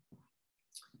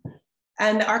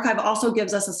 And the archive also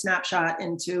gives us a snapshot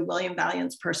into William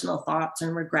Valiant's personal thoughts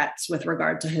and regrets with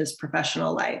regard to his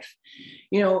professional life.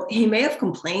 You know, he may have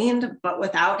complained, but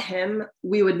without him,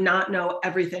 we would not know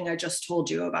everything I just told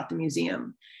you about the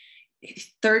museum.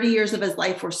 30 years of his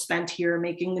life were spent here,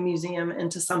 making the museum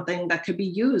into something that could be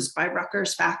used by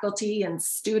Rutgers faculty and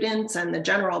students and the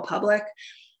general public.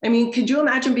 I mean, could you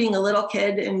imagine being a little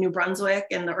kid in New Brunswick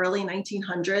in the early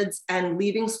 1900s and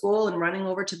leaving school and running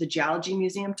over to the Geology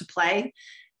Museum to play?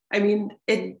 I mean,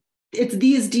 it's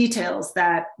these details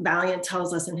that Valiant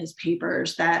tells us in his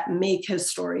papers that make his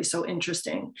story so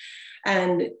interesting.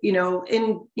 And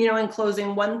in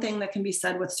closing, one thing that can be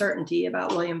said with certainty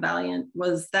about William Valiant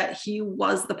was that he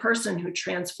was the person who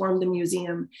transformed the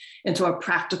museum into a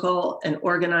practical and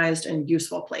organized and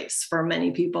useful place for many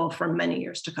people for many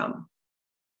years to come.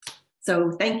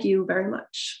 So thank you very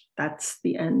much. That's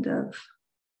the end of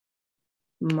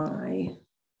my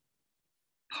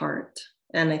part.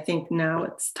 And I think now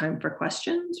it's time for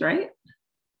questions, right?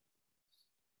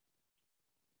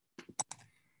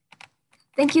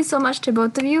 Thank you so much to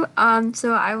both of you.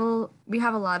 We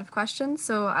have a lot of questions,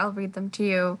 so I'll read them to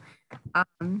you.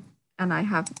 And I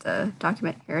have the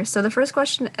document here. So the first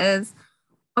question is,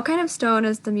 what kind of stone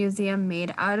is the museum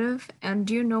made out of? And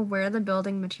do you know where the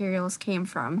building materials came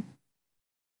from?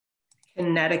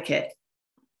 Connecticut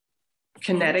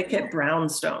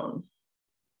brownstone.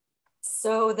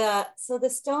 So the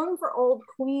stone for Old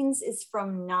Queens is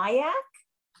from Nyack,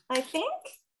 I think.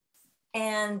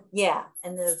 And yeah,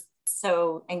 and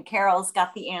Carol's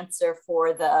got the answer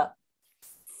for the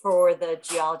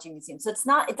Geology Museum. So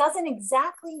it doesn't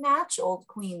exactly match Old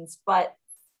Queens, but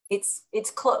it's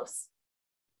close.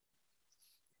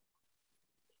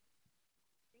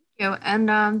 Thank you.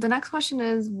 And the next question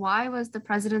is, why was the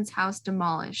president's house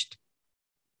demolished?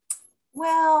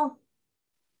 Well,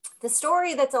 the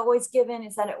story that's always given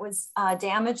is that it was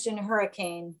damaged in a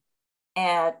hurricane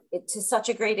to such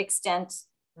a great extent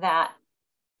that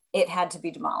it had to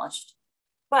be demolished.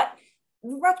 But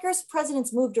Rutgers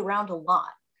presidents moved around a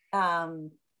lot.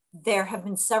 There have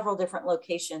been several different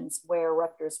locations where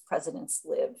Rutgers presidents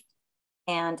lived.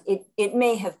 And it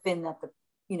may have been that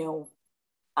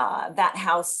that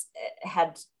house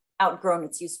had outgrown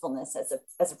its usefulness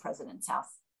as a president's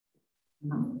house.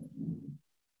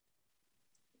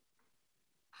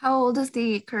 How old is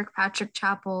the Kirkpatrick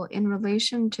Chapel in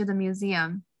relation to the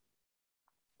museum?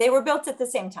 They were built at the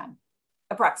same time,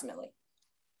 approximately,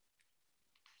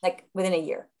 like within a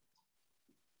year.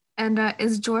 And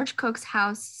is George Cook's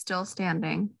house still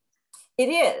standing? It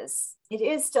is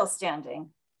still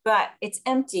standing, but it's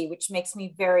empty, which makes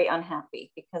me very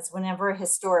unhappy, because whenever a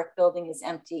historic building is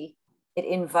empty, it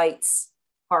invites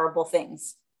horrible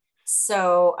things.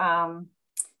 So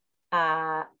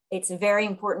it's a very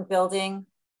important building,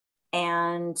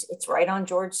 and it's right on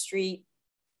George Street.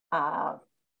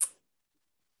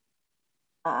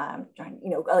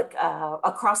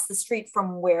 across the street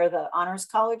from where the Honors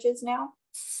College is now.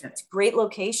 It's a great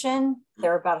location.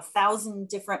 There are about 1,000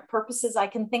 different purposes I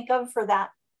can think of for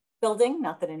that building.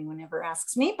 Not that anyone ever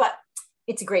asks me, but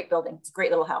it's a great building. It's a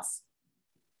great little house.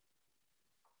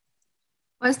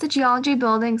 Was the geology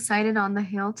building sited on the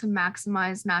hill to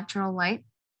maximize natural light?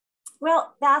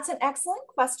 Well, that's an excellent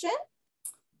question,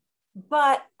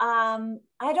 but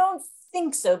I don't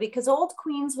think so, because Old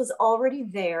Queens was already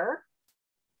there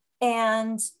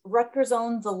and Rutgers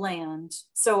owned the land.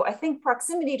 So I think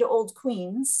proximity to Old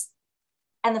Queens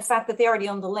and the fact that they already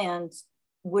owned the land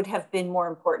would have been more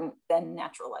important than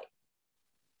natural light.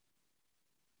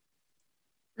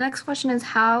 The next question is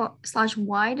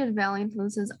how/why did Valiant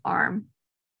lose his arm?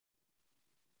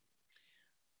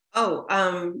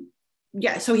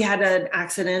 Yeah, so he had an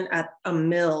accident at a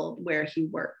mill where he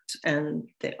worked, and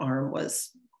the arm was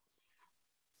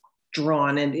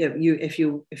drawn. And if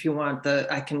you want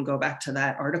I can go back to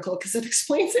that article because it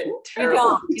explains it in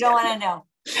terrible You don't want to know.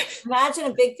 Imagine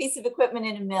a big piece of equipment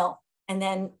in a mill, and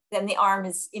then the arm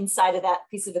is inside of that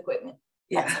piece of equipment.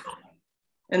 Yeah,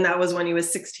 and that was when he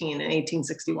was 16 in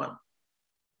 1861.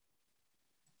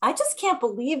 I just can't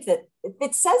believe that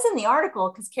it says in the article,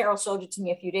 because Carol showed it to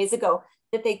me a few days ago,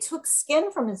 that they took skin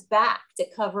from his back to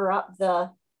cover up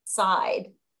the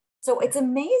side. So it's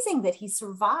amazing that he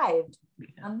survived.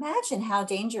 Yeah. Imagine how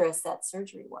dangerous that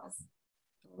surgery was.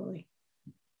 Totally.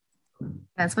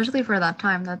 Yeah, especially for that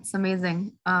time. That's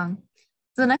amazing. So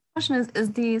the next question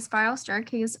is the spiral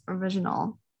staircase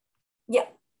original? Yeah.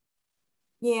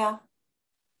 Yeah.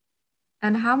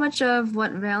 And how much of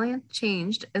what Valiant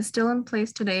changed is still in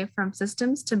place today, from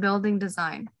systems to building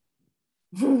design?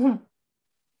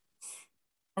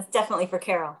 That's definitely for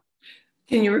Carol.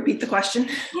 Can you repeat the question?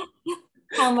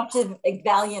 How much of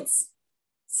Valiant's,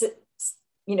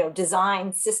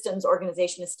 design, systems,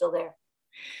 organization is still there?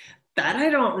 That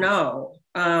I don't know.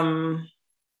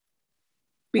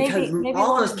 Because maybe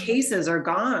all those cases are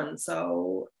gone.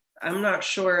 So I'm not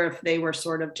sure if they were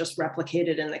sort of just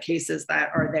replicated in the cases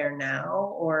that are there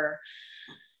now, or,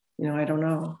 I don't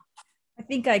know. I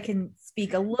think I can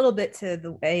speak a little bit to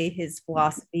the way his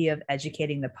philosophy of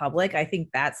educating the public. I think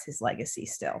that's his legacy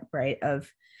still, right?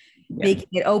 Of making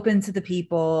it open to the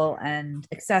people and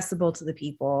accessible to the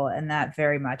people. And that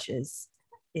very much is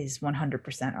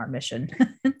 100% our mission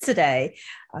today.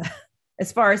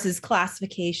 As far as his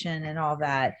classification and all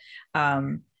that,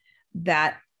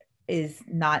 that is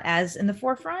not as in the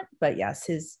forefront, but yes,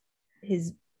 his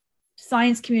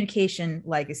science communication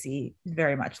legacy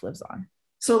very much lives on.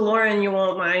 So Lauren, you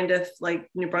won't mind if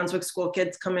New Brunswick school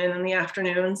kids come in the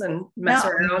afternoons and mess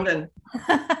around and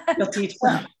you'll teach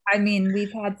them? I mean,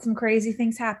 we've had some crazy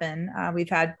things happen.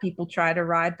 We've had people try to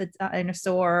ride the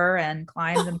dinosaur and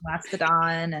climb the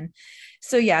mastodon. And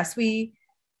so, yes, we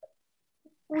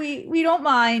don't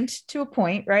mind to a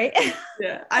point, right?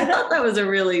 Yeah, I thought that was a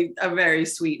very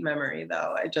sweet memory,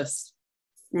 though. It just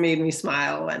made me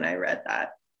smile when I read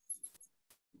that.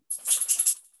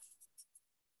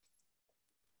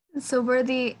 So were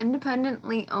the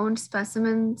independently owned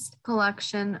specimens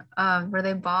collection, were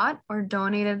they bought or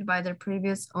donated by their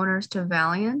previous owners to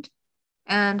Valiant?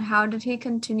 And how did he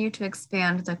continue to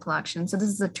expand the collection? So this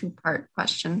is a two-part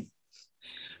question.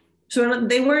 So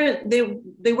they weren't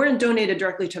donated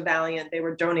directly to Valiant. They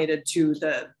were donated to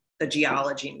the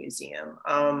Geology Museum.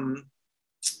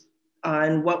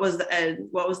 And what was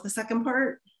the second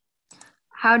part?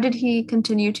 How did he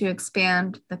continue to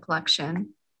expand the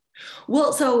collection?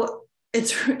 Well, so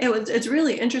it's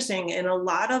really interesting. In a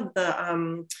lot of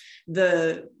the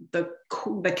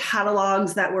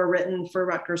catalogs that were written for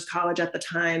Rutgers College at the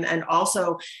time, and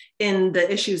also in the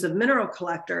issues of Mineral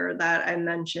Collector that I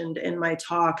mentioned in my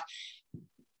talk,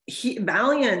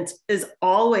 Valiant is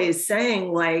always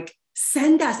saying,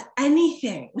 send us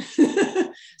anything,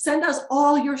 send us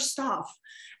all your stuff.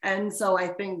 And so I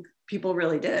think people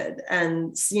really did.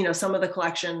 And, some of the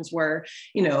collections were,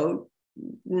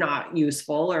 not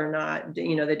useful, or not,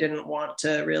 they didn't want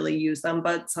to really use them,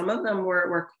 but some of them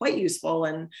were quite useful.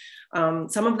 And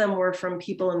some of them were from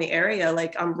people in the area,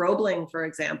 Roebling, for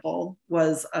example,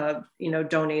 was,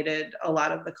 donated a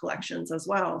lot of the collections as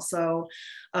well. So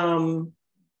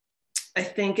I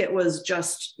think it was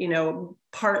just,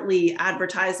 partly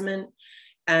advertisement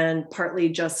and partly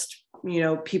just,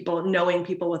 knowing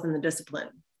people within the discipline.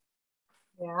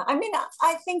 Yeah, I mean,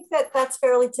 I think that's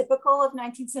fairly typical of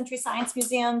 19th century science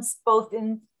museums, both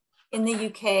in the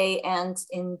UK and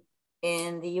in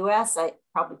the US.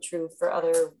 Probably true for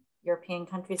other European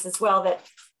countries as well, that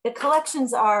the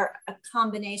collections are a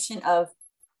combination of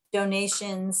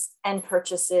donations and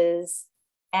purchases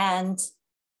and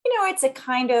you know, it's a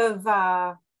kind of,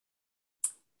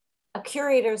 a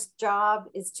curator's job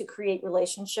is to create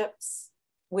relationships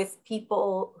with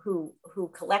people who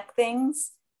collect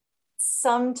things.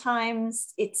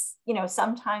 Sometimes it's, you know,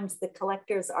 sometimes the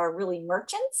collectors are really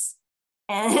merchants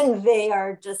and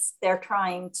they're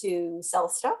trying to sell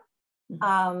stuff.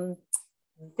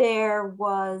 There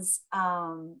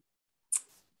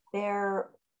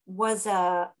was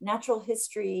a natural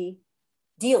history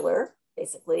dealer,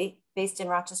 basically based in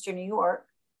Rochester, New York,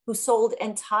 who sold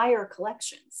entire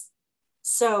collections.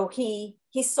 So he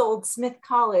sold Smith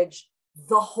College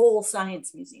the whole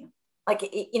science museum. Like,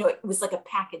 you know, it was like a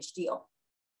package deal.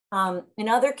 In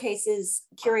other cases,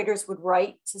 curators would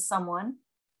write to someone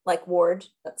like Ward,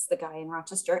 that's the guy in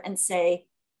Rochester, and say,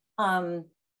 you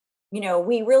know,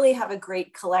 we really have a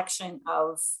great collection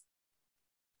of,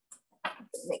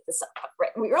 make this up,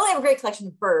 right? We really have a great collection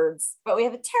of birds, but we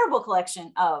have a terrible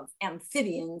collection of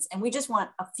amphibians, and we just want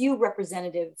a few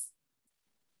representative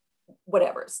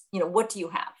whatevers. You know, what do you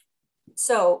have?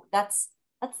 So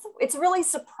it's really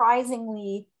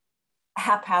surprisingly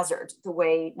haphazard the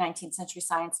way 19th century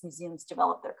science museums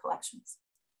develop their collections.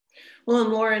 Well,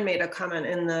 and Lauren made a comment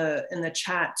in the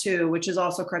chat too, which is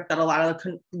also correct, that a lot of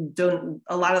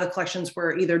the collections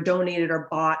were either donated or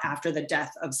bought after the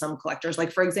death of some collectors.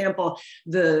 Like, for example,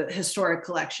 the historic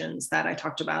collections that I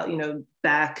talked about, you know,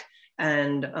 Beck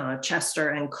and Chester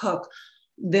and Cook,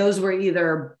 those were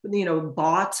either, you know,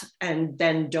 bought and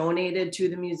then donated to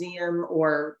the museum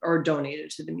or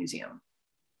donated to the museum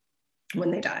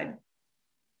when they died.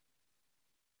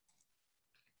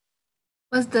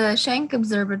 Was the Schenck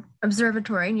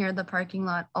Observatory near the parking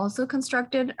lot also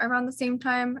constructed around the same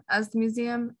time as the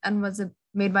museum, and was it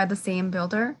made by the same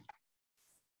builder?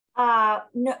 No,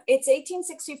 it's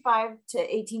 1865 to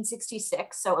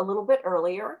 1866, so a little bit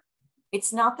earlier.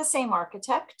 It's not the same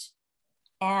architect,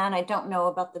 and I don't know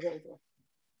about the builder.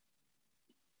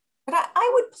 But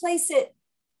I would place it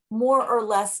more or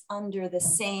less under the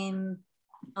same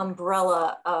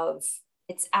umbrella of,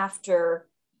 it's after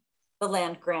the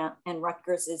land grant, and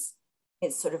Rutgers is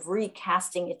sort of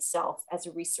recasting itself as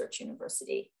a research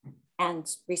university, and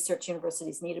research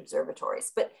universities need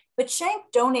observatories. But Schenck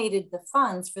donated the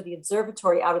funds for the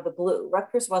observatory out of the blue.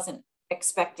 Rutgers wasn't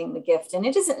expecting the gift, and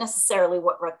it isn't necessarily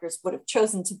what Rutgers would have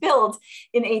chosen to build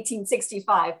in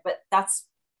 1865, but that's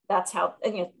how,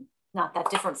 you know, not that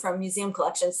different from museum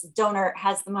collections. The donor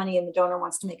has the money and the donor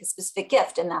wants to make a specific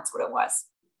gift, and that's what it was.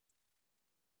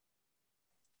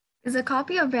 Is a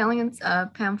copy of Valiant's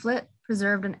pamphlet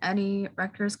preserved in any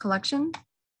Rutgers collection?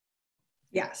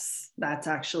 Yes, that's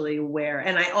actually where,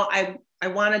 and I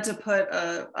wanted to put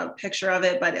a picture of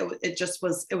it, but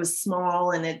it was small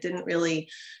and it didn't really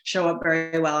show up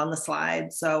very well on the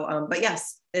slide. So, but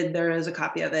yes, there is a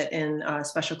copy of it in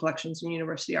Special Collections and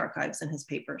University Archives in his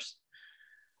papers.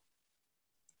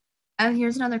 And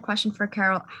here's another question for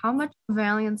Carol. How much of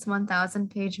Valiant's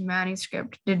 1,000-page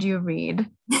manuscript did you read?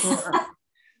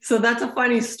 So that's a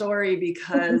funny story,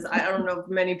 because I don't know if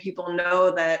many people know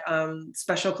that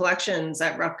Special Collections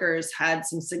at Rutgers had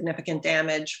some significant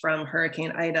damage from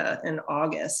Hurricane Ida in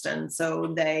August. And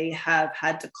so they have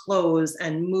had to close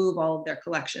and move all of their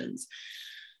collections.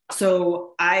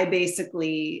 So I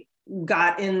basically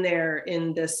got in there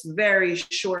in this very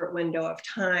short window of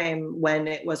time when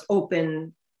it was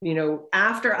open, you know,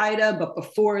 after Ida, but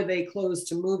before they closed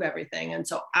to move everything. And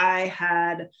so I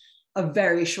had a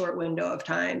very short window of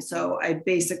time. So I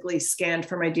basically scanned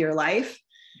for my dear life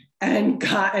and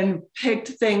picked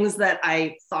things that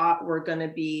I thought were going to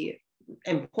be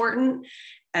important.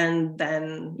 And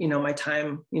then, you know, my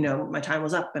time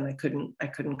was up and I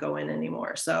couldn't go in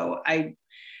anymore. So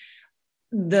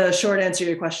the short answer to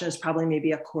your question is probably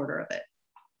maybe a quarter of it,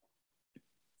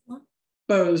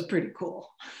 but it was pretty cool.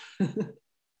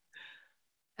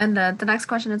 And the next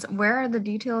question is, where are the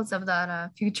details of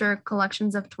that future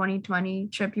collections of 2020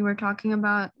 trip you were talking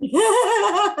about?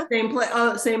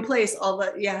 Same place. All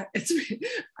the, yeah,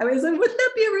 I was like, wouldn't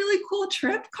that be a really cool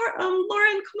trip?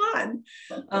 Lauren, come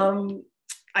on.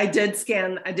 I did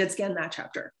scan that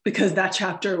chapter because that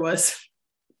chapter was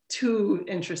too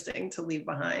interesting to leave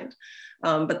behind.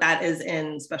 But that is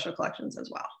in Special Collections as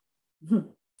well.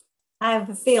 I have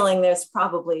a feeling there's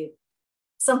probably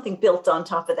something built on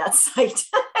top of that site.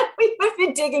 We would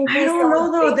be digging. I don't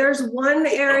know though. There's one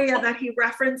area that he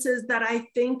references that I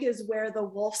think is where the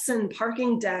Wolfson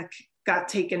parking deck got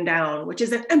taken down, which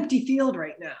is an empty field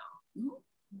right now.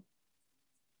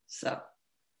 So.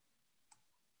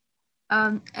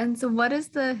 And so what is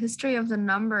the history of the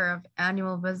number of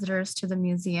annual visitors to the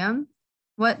museum?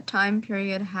 What time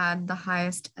period had the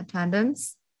highest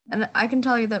attendance? And I can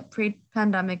tell you that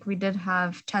pre-pandemic, we did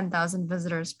have 10,000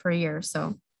 visitors per year.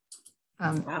 So,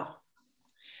 wow.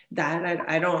 That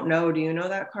I don't know. Do you know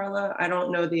that, Carla? I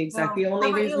don't know the exact. The only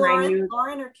How about reason you, I knew.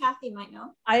 Lauren or Kathy might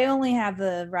know. I only have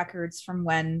the records from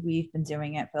when we've been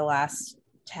doing it for the last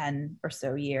 10 or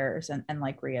so years. And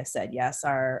like Rhea said, yes,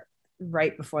 our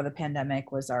right before the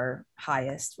pandemic was our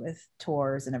highest with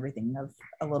tours and everything of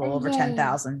a little over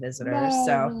 10,000 visitors.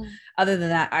 So other than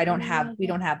that, we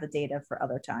don't have the data for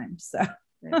other times. So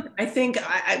I think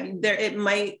I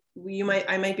might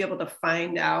be able to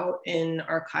find out in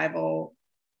archival,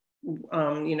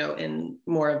 in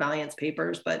more Valiant's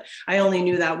papers, but I only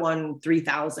knew that one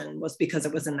 3,000 was because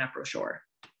it was in that brochure.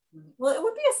 Well, it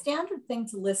would be a standard thing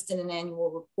to list in an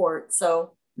annual report.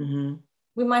 So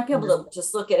we might be able to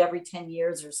just look at every 10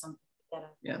 years or something like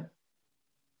that. Yeah.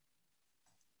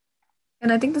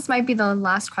 And I think this might be the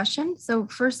last question. So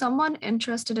for someone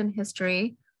interested in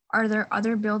history, are there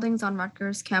other buildings on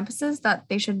Rutgers campuses that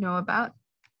they should know about?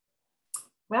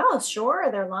 Well,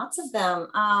 sure. There are lots of them.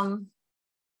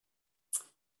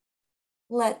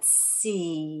 Let's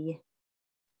see.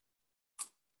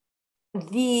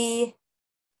 The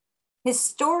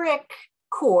historic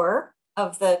core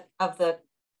of the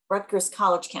Rutgers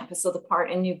College campus, so the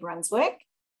part in New Brunswick,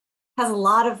 has a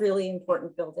lot of really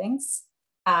important buildings.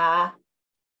 I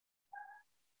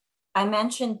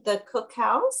mentioned the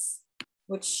cookhouse,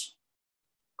 which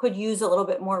could use a little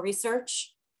bit more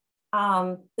research.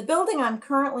 The building I'm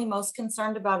currently most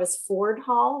concerned about is Ford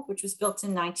Hall, which was built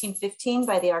in 1915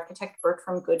 by the architect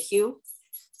Bertram Goodhue,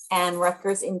 and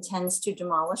Rutgers intends to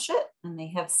demolish it. And they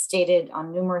have stated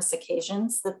on numerous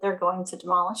occasions that they're going to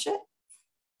demolish it.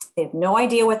 They have no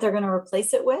idea what they're going to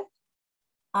replace it with.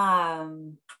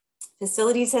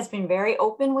 Facilities has been very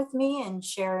open with me and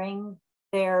sharing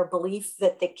their belief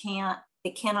that they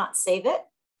cannot save it.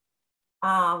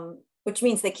 Which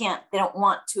means they don't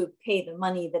want to pay the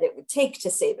money that it would take to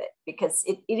save it, because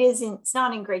it's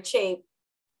not in great shape.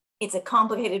 It's a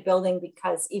complicated building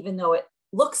because even though it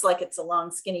looks like it's a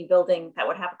long, skinny building that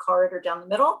would have a corridor down the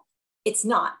middle, it's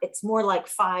not. It's more like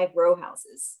 5 row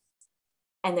houses,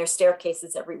 and there's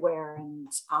staircases everywhere. And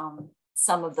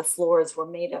some of the floors were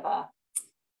made of a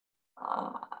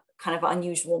kind of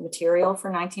unusual material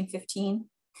for 1915.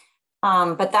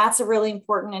 But that's a really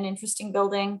important and interesting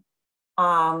building.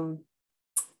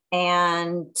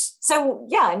 And so,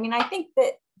 yeah, I mean, I think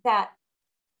that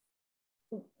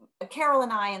Carol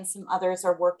and I and some others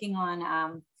are working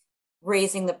on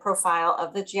raising the profile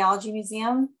of the Geology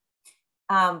Museum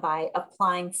by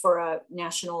applying for a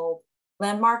national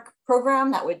landmark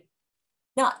program that would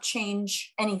not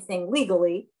change anything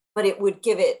legally, but it would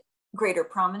give it greater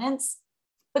prominence.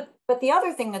 But the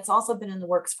other thing that's also been in the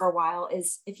works for a while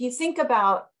is, if you think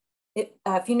about it,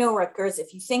 if you know Rutgers,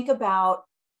 if you think about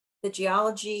the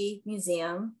Geology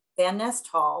Museum, Van Nest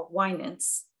Hall,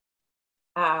 Winans,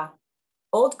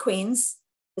 Old Queens,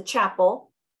 the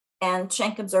chapel, and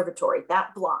Schenck Observatory,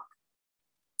 that block,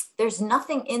 there's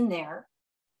nothing in there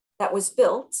that was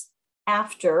built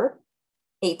after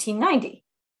 1890.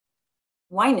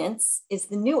 Winans is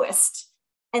the newest.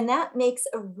 And that makes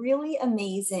a really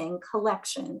amazing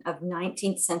collection of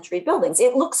 19th century buildings.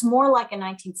 It looks more like a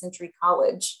 19th century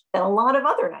college than a lot of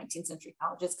other 19th century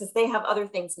colleges, because they have other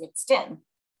things mixed in.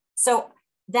 So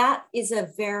that is a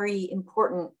very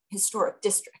important historic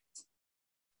district.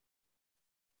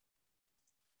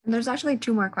 And there's actually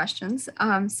 2 more questions.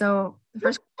 So the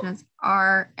first question is,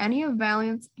 are any of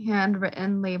Valiant's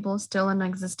handwritten labels still in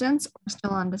existence or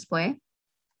still on display?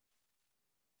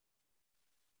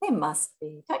 They must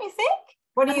be, don't you think?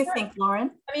 What do you think,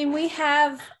 Lauren? I mean, we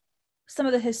have some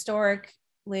of the historic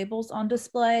labels on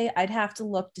display. I'd have to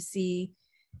look to see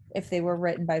if they were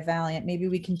written by Valiant. Maybe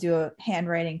we can do a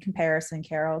handwriting comparison,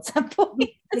 Carol, at some point.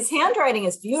 His handwriting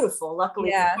is beautiful, luckily.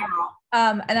 Yeah.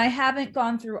 And I haven't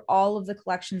gone through all of the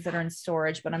collections that are in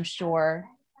storage, but I'm sure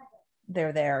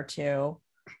they're there too.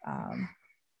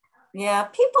 Yeah,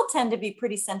 people tend to be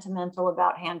pretty sentimental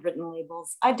about handwritten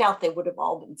labels. I doubt they would have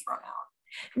all been thrown out.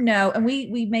 No, and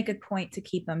we make a point to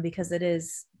keep them, because it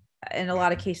is, in a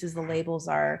lot of cases, the labels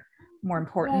are more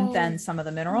important than some of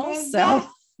the minerals. So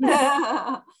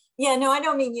yeah, no, I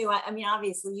don't mean you. I mean,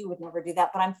 obviously you would never do that,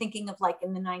 but I'm thinking of like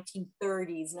in the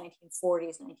 1930s,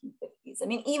 1940s, 1950s. I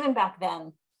mean, even back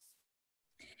then.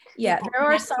 Yeah, there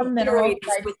are some minerals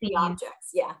with the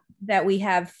objects, yeah, that we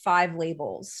have 5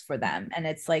 labels for them, and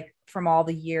it's like from all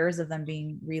the years of them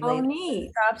being relabeled. Oh,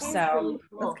 neat. Stuff, so really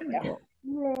cool. That's kind of cool.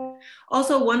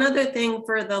 Also, one other thing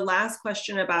for the last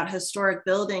question about historic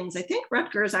buildings, I think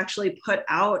Rutgers actually put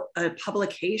out a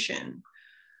publication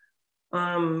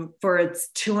for its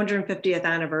 250th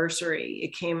anniversary.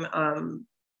 It came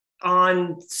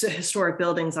on historic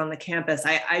buildings on the campus.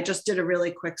 I just did a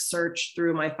really quick search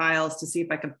through my files to see if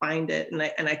I could find it,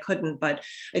 and I couldn't. But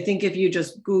I think if you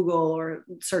just Google or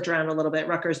search around a little bit,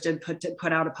 Rutgers did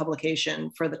put out a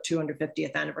publication for the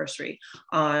 250th anniversary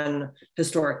on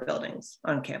historic buildings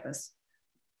on campus.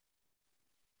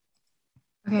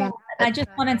 Okay. I just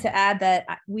wanted to add that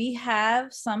we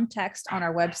have some text on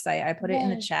our website. I put it in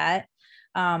the chat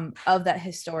of that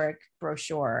historic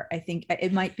brochure. I think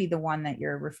it might be the one that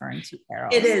you're referring to, Carol.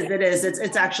 It is.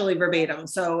 It's actually verbatim.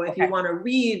 So if you want to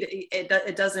read,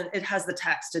 it doesn't. It has the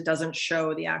text. It doesn't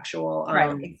show the actual.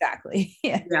 Right. Exactly.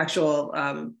 Yeah. The actual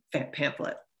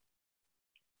pamphlet.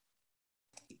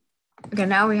 Okay.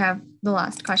 Now we have the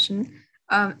last question.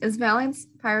 Is Valiant's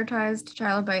prioritized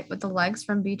trilobite with the legs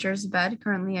from Beecher's bed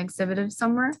currently exhibited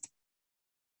somewhere?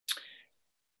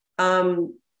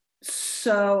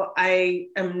 So I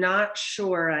am not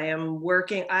sure. I am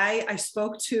working. I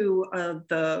spoke to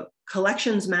the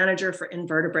collections manager for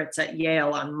invertebrates at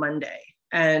Yale on Monday,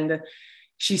 and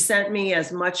she sent me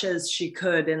as much as she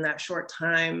could in that short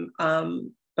time.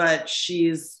 But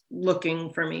she's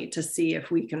looking for me to see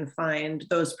if we can find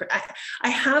those. I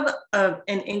have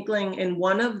an inkling in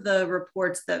one of the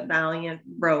reports that Valiant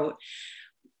wrote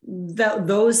that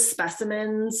those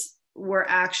specimens were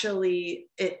actually,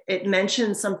 it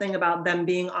mentioned something about them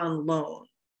being on loan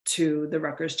to the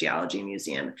Rutgers Geology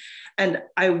Museum. And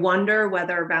I wonder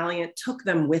whether Valiant took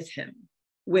them with him,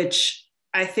 which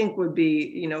I think would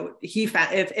be, you know,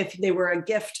 if they were a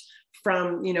gift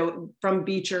from, you know, from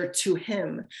Beecher to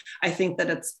him, I think that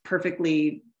it's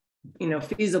perfectly, you know,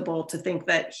 feasible to think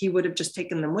that he would have just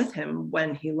taken them with him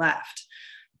when he left.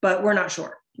 But we're not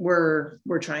sure. We're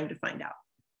trying to find out,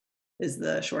 is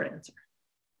the short answer.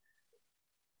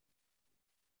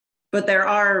 But there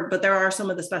are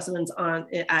some of the specimens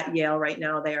at Yale right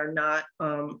now. They are not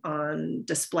on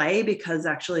display because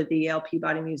actually the Yale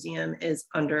Peabody Museum is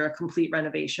under a complete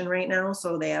renovation right now.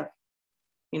 So they have,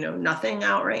 you know, nothing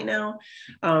out right now.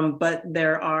 But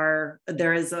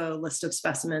there is a list of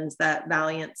specimens that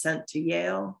Valiant sent to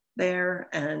Yale there,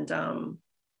 and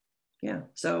yeah,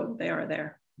 so they are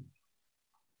there.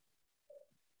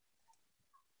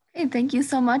 Okay, thank you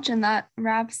so much. And that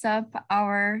wraps up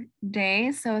our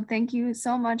day. So thank you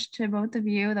so much to both of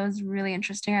you. That was really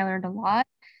interesting. I learned a lot.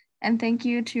 And thank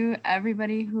you to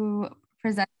everybody who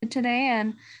presented today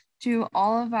and to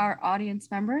all of our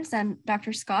audience members. And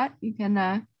Dr. Scott, you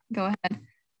can go ahead.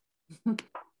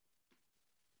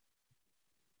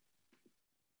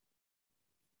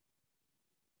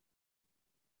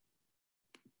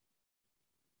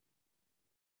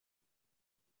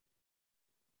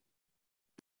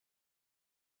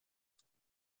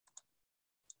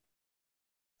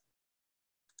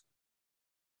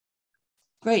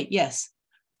 Great, yes.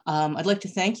 I'd like to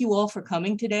thank you all for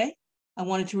coming today. I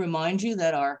wanted to remind you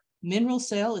that our mineral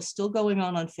sale is still going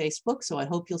on Facebook, so I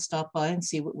hope you'll stop by and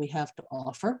see what we have to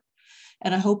offer.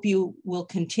 And I hope you will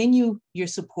continue your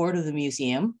support of the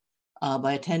museum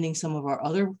by attending some of our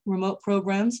other remote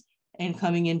programs and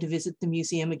coming in to visit the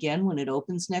museum again when it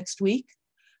opens next week.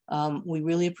 We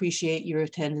really appreciate your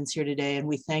attendance here today, and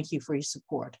we thank you for your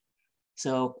support.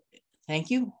 So thank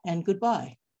you and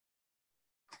goodbye.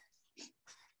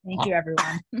 Thank you,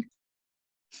 everyone.